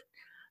for it.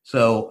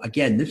 So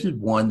again, this is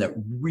one that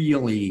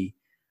really,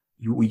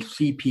 we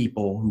see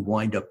people who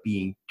wind up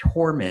being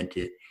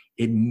tormented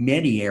in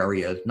many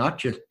areas, not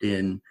just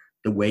in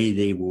the way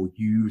they will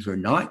use or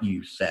not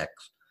use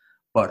sex,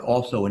 but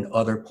also in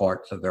other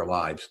parts of their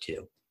lives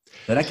too.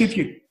 So that gives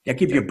you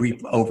a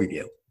brief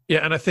overview.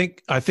 Yeah, and I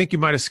think you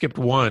might have skipped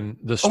one,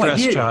 the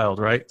stressed child,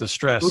 right? The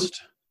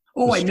stressed.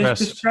 I missed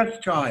the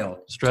stressed child.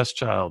 Stressed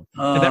child.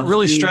 And that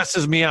really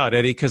stresses me out,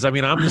 Eddie, because I'm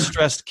the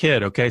stressed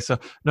kid. Okay, so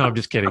no, I'm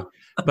just kidding.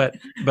 But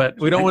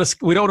we don't want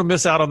to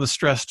miss out on the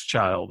stressed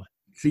child.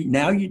 See,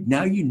 now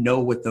you know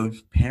what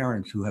those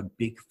parents who have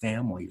big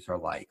families are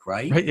like,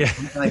 right? Right. Yeah.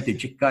 Sometimes they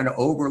just kind of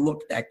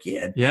overlook that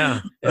kid.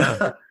 Yeah.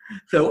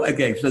 So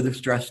the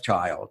stressed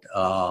child.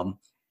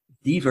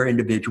 These are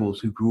individuals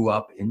who grew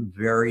up in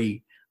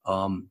very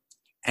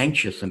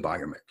anxious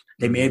environments.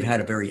 They may have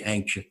had a very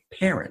anxious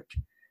parent,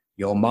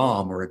 a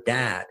mom or a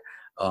dad.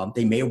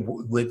 They may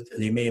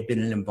have been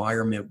in an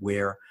environment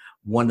where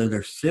one of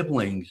their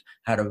siblings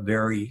had a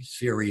very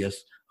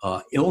serious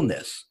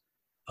illness,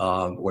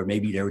 or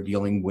maybe they were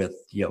dealing with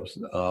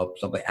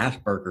something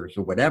Asperger's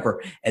or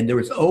whatever. And there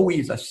was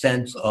always a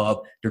sense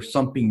of there's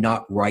something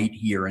not right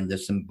here in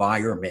this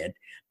environment,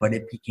 but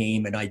it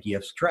became an idea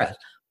of stress.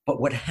 But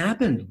what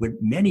happens with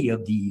many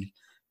of these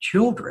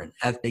children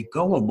as they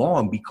go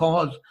along,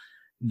 because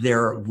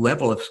their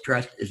level of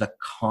stress is a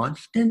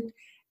constant,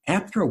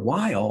 after a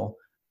while,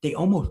 they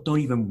almost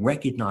don't even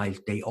recognize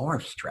they are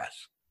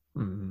stressed.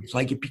 Mm-hmm. It's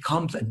like it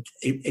becomes,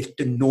 it's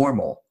the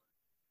normal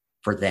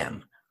for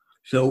them.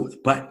 So,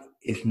 but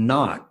it's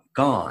not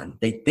gone.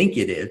 They think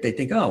it is. They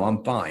think, oh,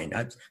 I'm fine.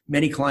 I've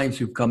many clients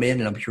who've come in,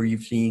 and I'm sure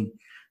you've seen,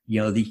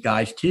 these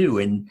guys too,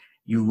 and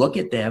you look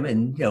at them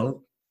and,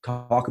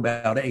 talk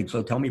about, hey,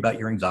 so tell me about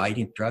your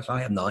anxiety and stress.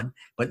 I have none.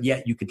 But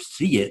yet you could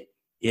see it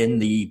in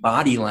the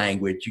body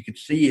language. You could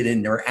see it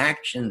in their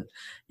action,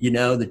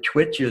 the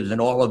twitches and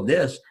all of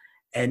this.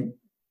 And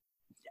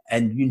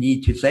you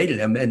need to say to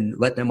them and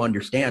let them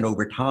understand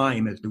over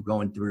time as they're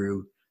going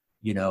through,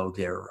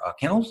 their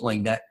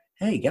counseling that,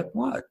 hey, guess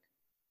what?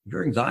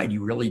 Your anxiety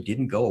really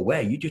didn't go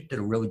away. You just did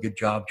a really good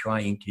job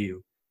trying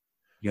to,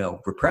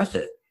 repress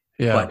it.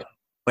 Yeah.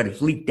 But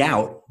it's leaked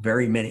out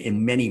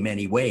in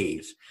many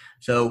ways.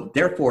 So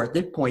therefore, at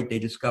this point, they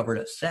discovered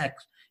that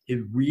sex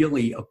is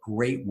really a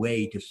great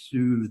way to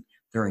soothe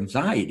their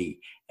anxiety.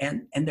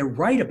 And they're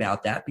right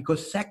about that,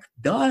 because sex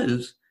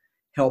does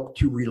help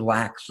to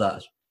relax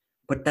us.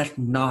 But that's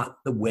not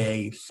the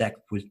way sex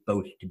was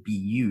supposed to be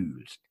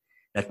used.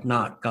 That's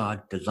not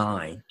God's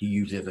design to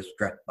use it as a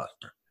stress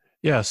buster.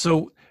 Yeah,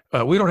 so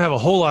we don't have a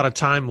whole lot of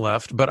time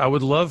left, but I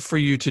would love for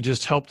you to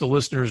just help the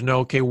listeners know,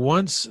 okay,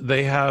 once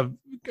they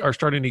are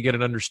starting to get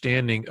an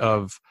understanding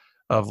of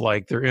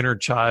like their inner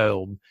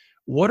child,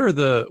 what are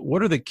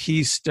the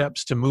key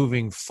steps to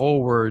moving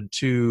forward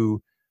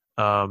to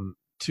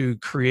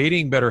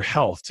creating better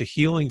health, to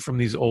healing from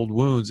these old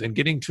wounds and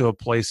getting to a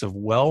place of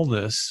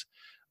wellness?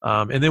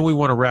 And then we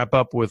want to wrap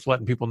up with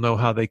letting people know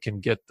how they can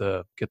get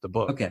the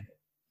book. Okay.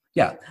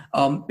 Yeah.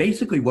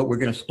 Basically what we're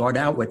going to start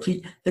out with,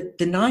 see,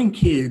 the 9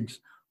 kids,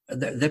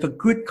 they have a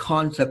good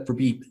concept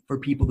for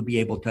people to be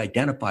able to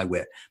identify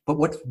with. But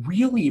what's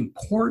really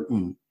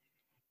important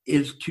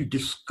is to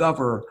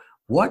discover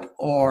what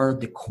are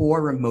the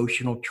core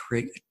emotional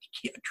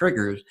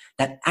triggers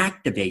that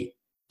activate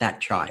that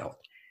child.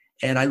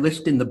 And I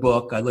list in the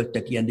book, I list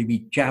at the end of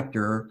each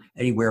chapter,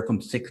 anywhere from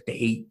 6 to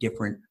 8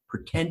 different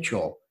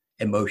potential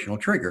emotional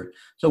triggers.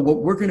 So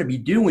what we're going to be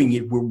doing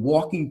is we're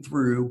walking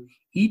through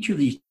each of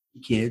these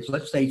kids.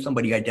 Let's say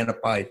somebody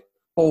identifies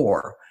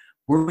 4.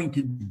 We're going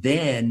to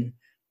then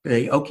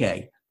say,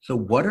 okay, so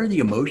what are the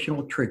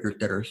emotional triggers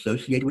that are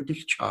associated with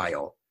this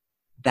child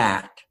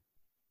that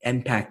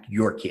impact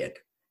your kid?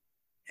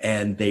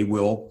 And they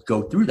will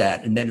go through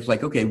that. And then it's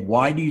like, okay,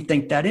 why do you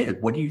think that is?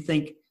 What do you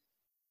think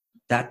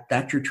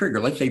that's your trigger?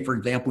 Let's say, for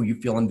example, you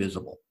feel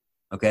invisible.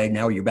 Okay,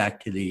 now you're back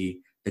to the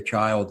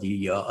child,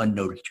 the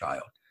unnoticed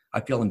child.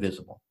 I feel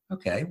invisible.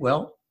 Okay,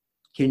 well,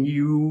 can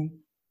you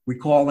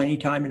recall any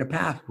time in the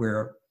past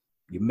where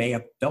you may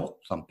have felt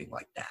something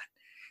like that?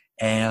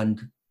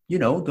 And,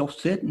 they'll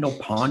sit and they'll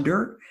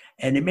ponder,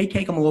 and it may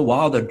take them a little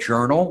while to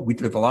journal.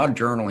 There's a lot of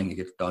journaling that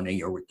gets done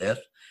here with this.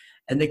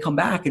 And they come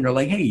back and they're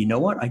like, hey, you know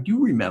what? I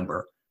do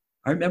remember.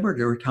 I remember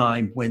there were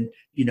times when,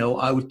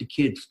 I was the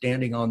kid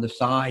standing on the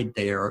side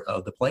there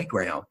of the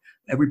playground.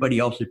 Everybody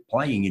else is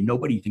playing and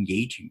nobody's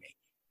engaging me.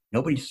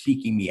 Nobody's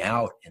seeking me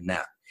out in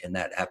that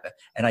effort.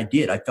 And I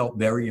did. I felt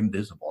very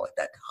invisible at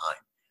that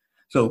time.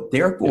 So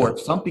therefore, if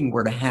something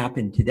were to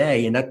happen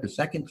today, and that's the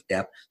second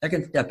step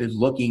is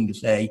looking to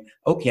say,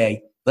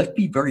 okay, let's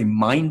be very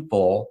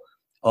mindful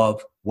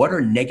of what are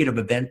negative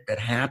events that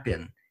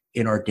happen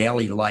in our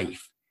daily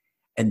life.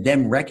 And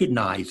then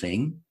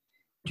recognizing,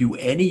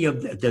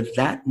 does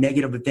that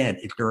negative event,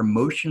 is there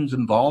emotions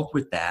involved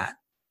with that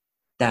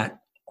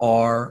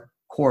are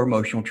core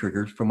emotional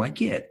triggers for my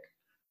kid?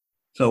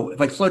 So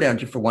if I slow down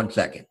just for 1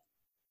 second.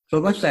 So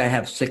let's say I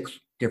have 6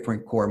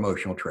 different core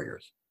emotional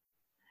triggers,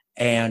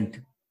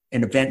 and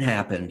an event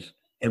happens,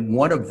 and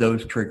one of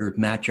those triggers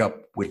match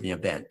up with the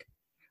event.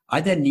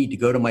 I then need to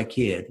go to my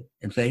kid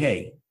and say,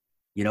 hey,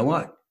 you know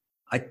what?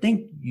 I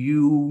think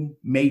you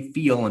may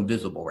feel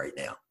invisible right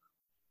now.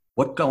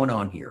 What's going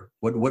on here?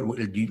 What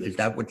is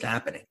that what's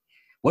happening?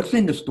 What's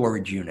in the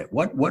storage unit?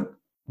 What's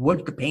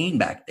the pain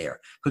back there?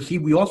 Because see,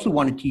 we also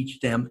want to teach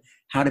them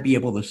how to be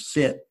able to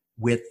sit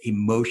with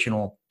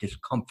emotional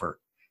discomfort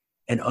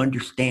and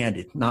understand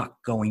it's not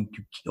going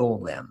to kill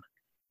them.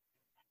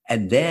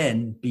 And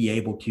then be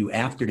able to,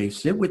 after they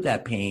sit with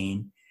that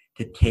pain,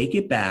 to take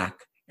it back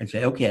and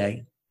say,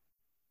 okay,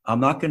 I'm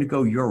not going to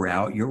go your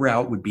route. Your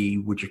route would be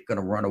we're just going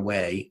to run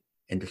away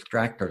and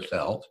distract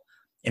ourselves.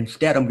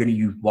 Instead, I'm going to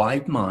use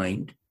wise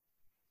mind,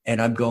 and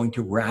I'm going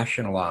to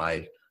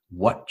rationalize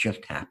what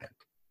just happened.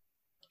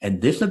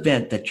 And this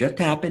event that just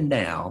happened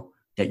now,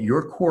 that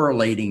you're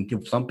correlating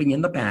to something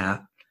in the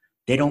past,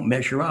 they don't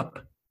measure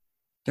up.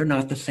 They're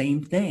not the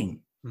same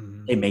thing.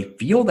 Mm-hmm. They may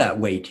feel that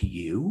way to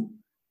you,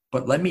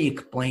 but let me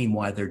explain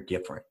why they're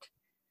different.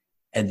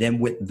 And then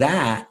with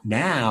that,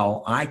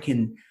 now I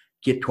can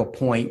get to a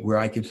point where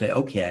I can say,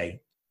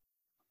 okay,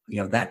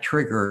 that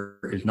trigger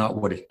is not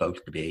what it's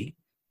supposed to be.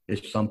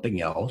 It's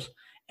something else.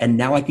 And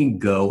now I can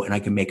go and I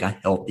can make a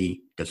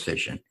healthy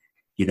decision.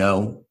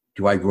 Do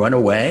I run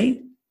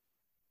away,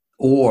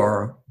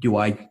 or do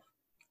I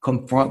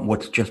confront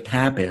what's just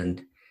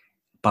happened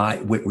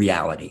with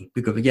reality?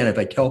 Because again, if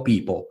I tell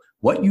people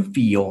what you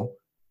feel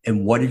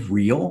and what is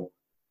real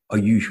are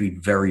usually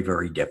very,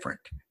 very different.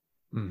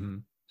 Mm-hmm.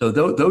 So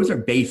those are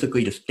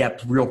basically the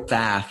steps real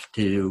fast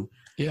to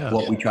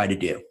what we try to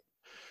do.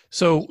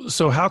 So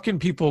how can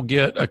people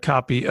get a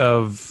copy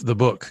of the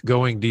book,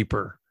 Going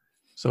Deeper?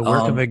 So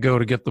where can they go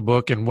to get the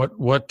book, and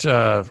what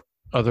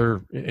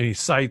other any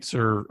sites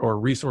or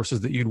resources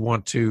that you'd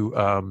want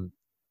to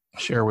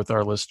share with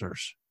our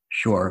listeners?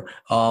 Sure.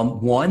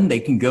 One,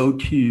 they can go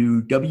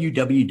to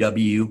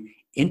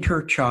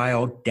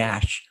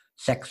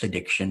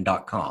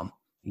www.innerchild-sexaddiction.com.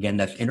 Again,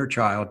 that's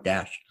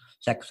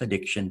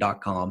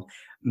innerchild-sexaddiction.com.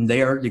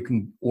 There you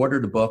can order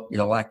the book.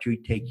 It'll actually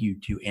take you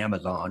to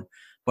Amazon.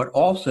 But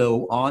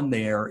also on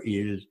there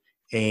is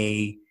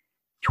a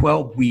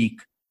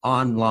 12-week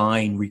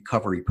online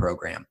recovery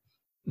program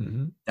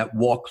that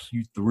walks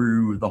you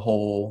through the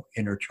whole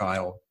Inner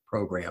Child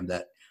program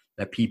that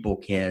people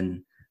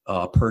can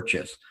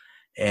purchase.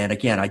 And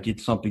again, I did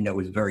something that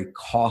was very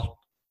cost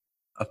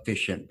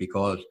efficient,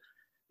 because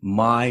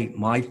my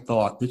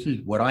thought, this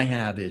is what I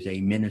have is a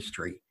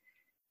ministry,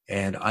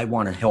 and I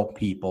want to help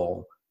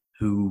people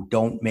who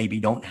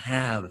maybe don't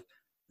have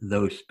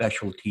those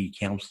specialty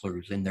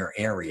counselors in their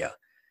area.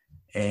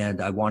 And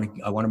I want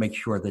to make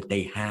sure that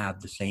they have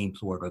the same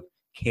sort of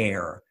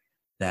care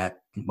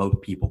that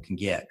most people can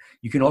get.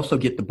 You can also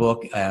get the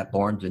book at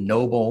Barnes &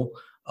 Noble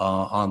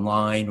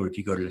online, or if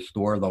you go to the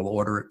store, they'll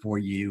order it for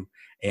you,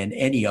 and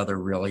any other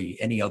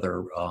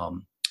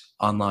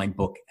online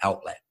book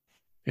outlet.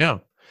 Yeah.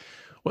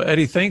 Well,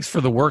 Eddie, thanks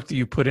for the work that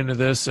you put into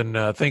this, and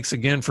thanks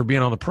again for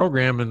being on the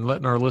program and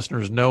letting our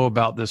listeners know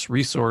about this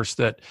resource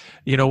that,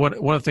 one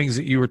of the things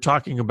that you were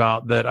talking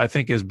about that I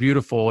think is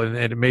beautiful, and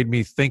it made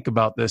me think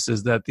about this,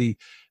 is that the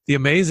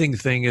amazing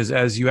thing is,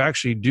 as you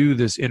actually do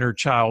this inner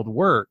child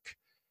work,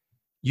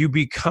 you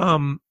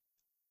become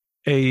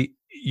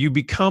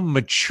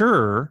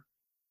mature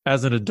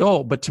as an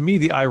adult. But to me,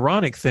 the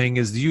ironic thing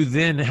is you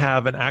then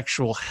have an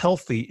actual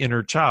healthy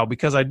inner child,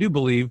 because I do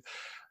believe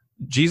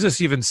Jesus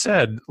even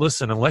said,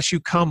 listen, unless you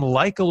come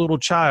like a little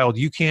child,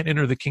 you can't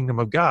enter the kingdom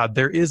of God.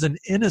 There is an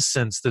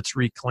innocence that's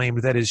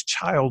reclaimed that is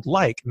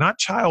childlike, not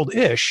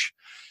childish,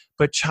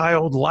 but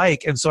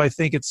childlike. And so I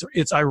think it's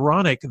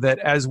ironic that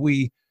as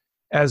we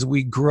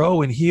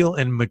grow and heal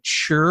and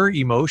mature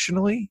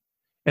emotionally,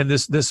 and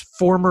this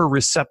former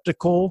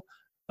receptacle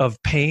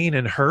of pain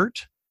and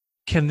hurt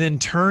can then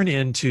turn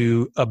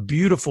into a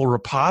beautiful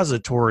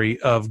repository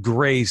of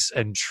grace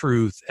and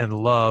truth and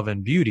love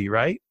and beauty,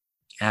 right?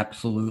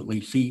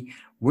 Absolutely. See,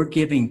 we're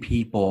giving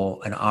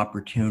people an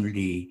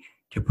opportunity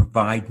to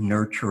provide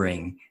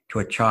nurturing to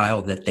a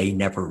child that they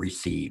never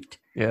received.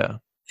 Yeah.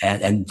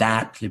 And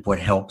that's what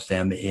helps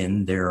them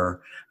in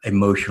their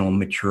emotional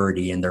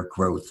maturity and their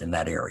growth in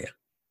that area.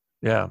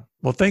 Yeah.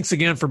 Well, thanks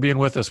again for being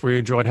with us. We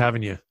enjoyed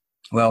having you.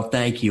 Well,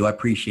 thank you. I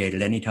appreciate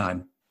it.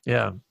 Anytime.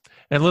 Yeah.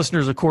 And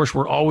listeners, of course,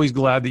 we're always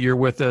glad that you're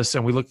with us,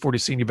 and we look forward to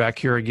seeing you back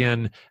here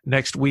again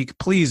next week.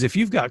 Please, if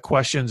you've got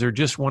questions or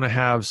just want to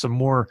have some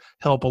more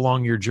help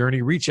along your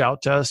journey, reach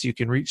out to us. You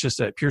can reach us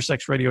at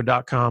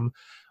puresexradio.com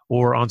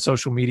or on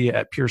social media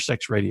at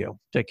PureSexRadio.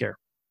 Take care.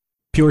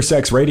 Pure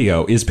Sex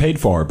Radio is paid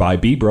for by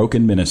Be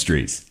Broken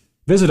Ministries.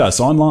 Visit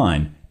us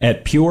online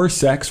at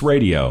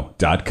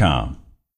puresexradio.com.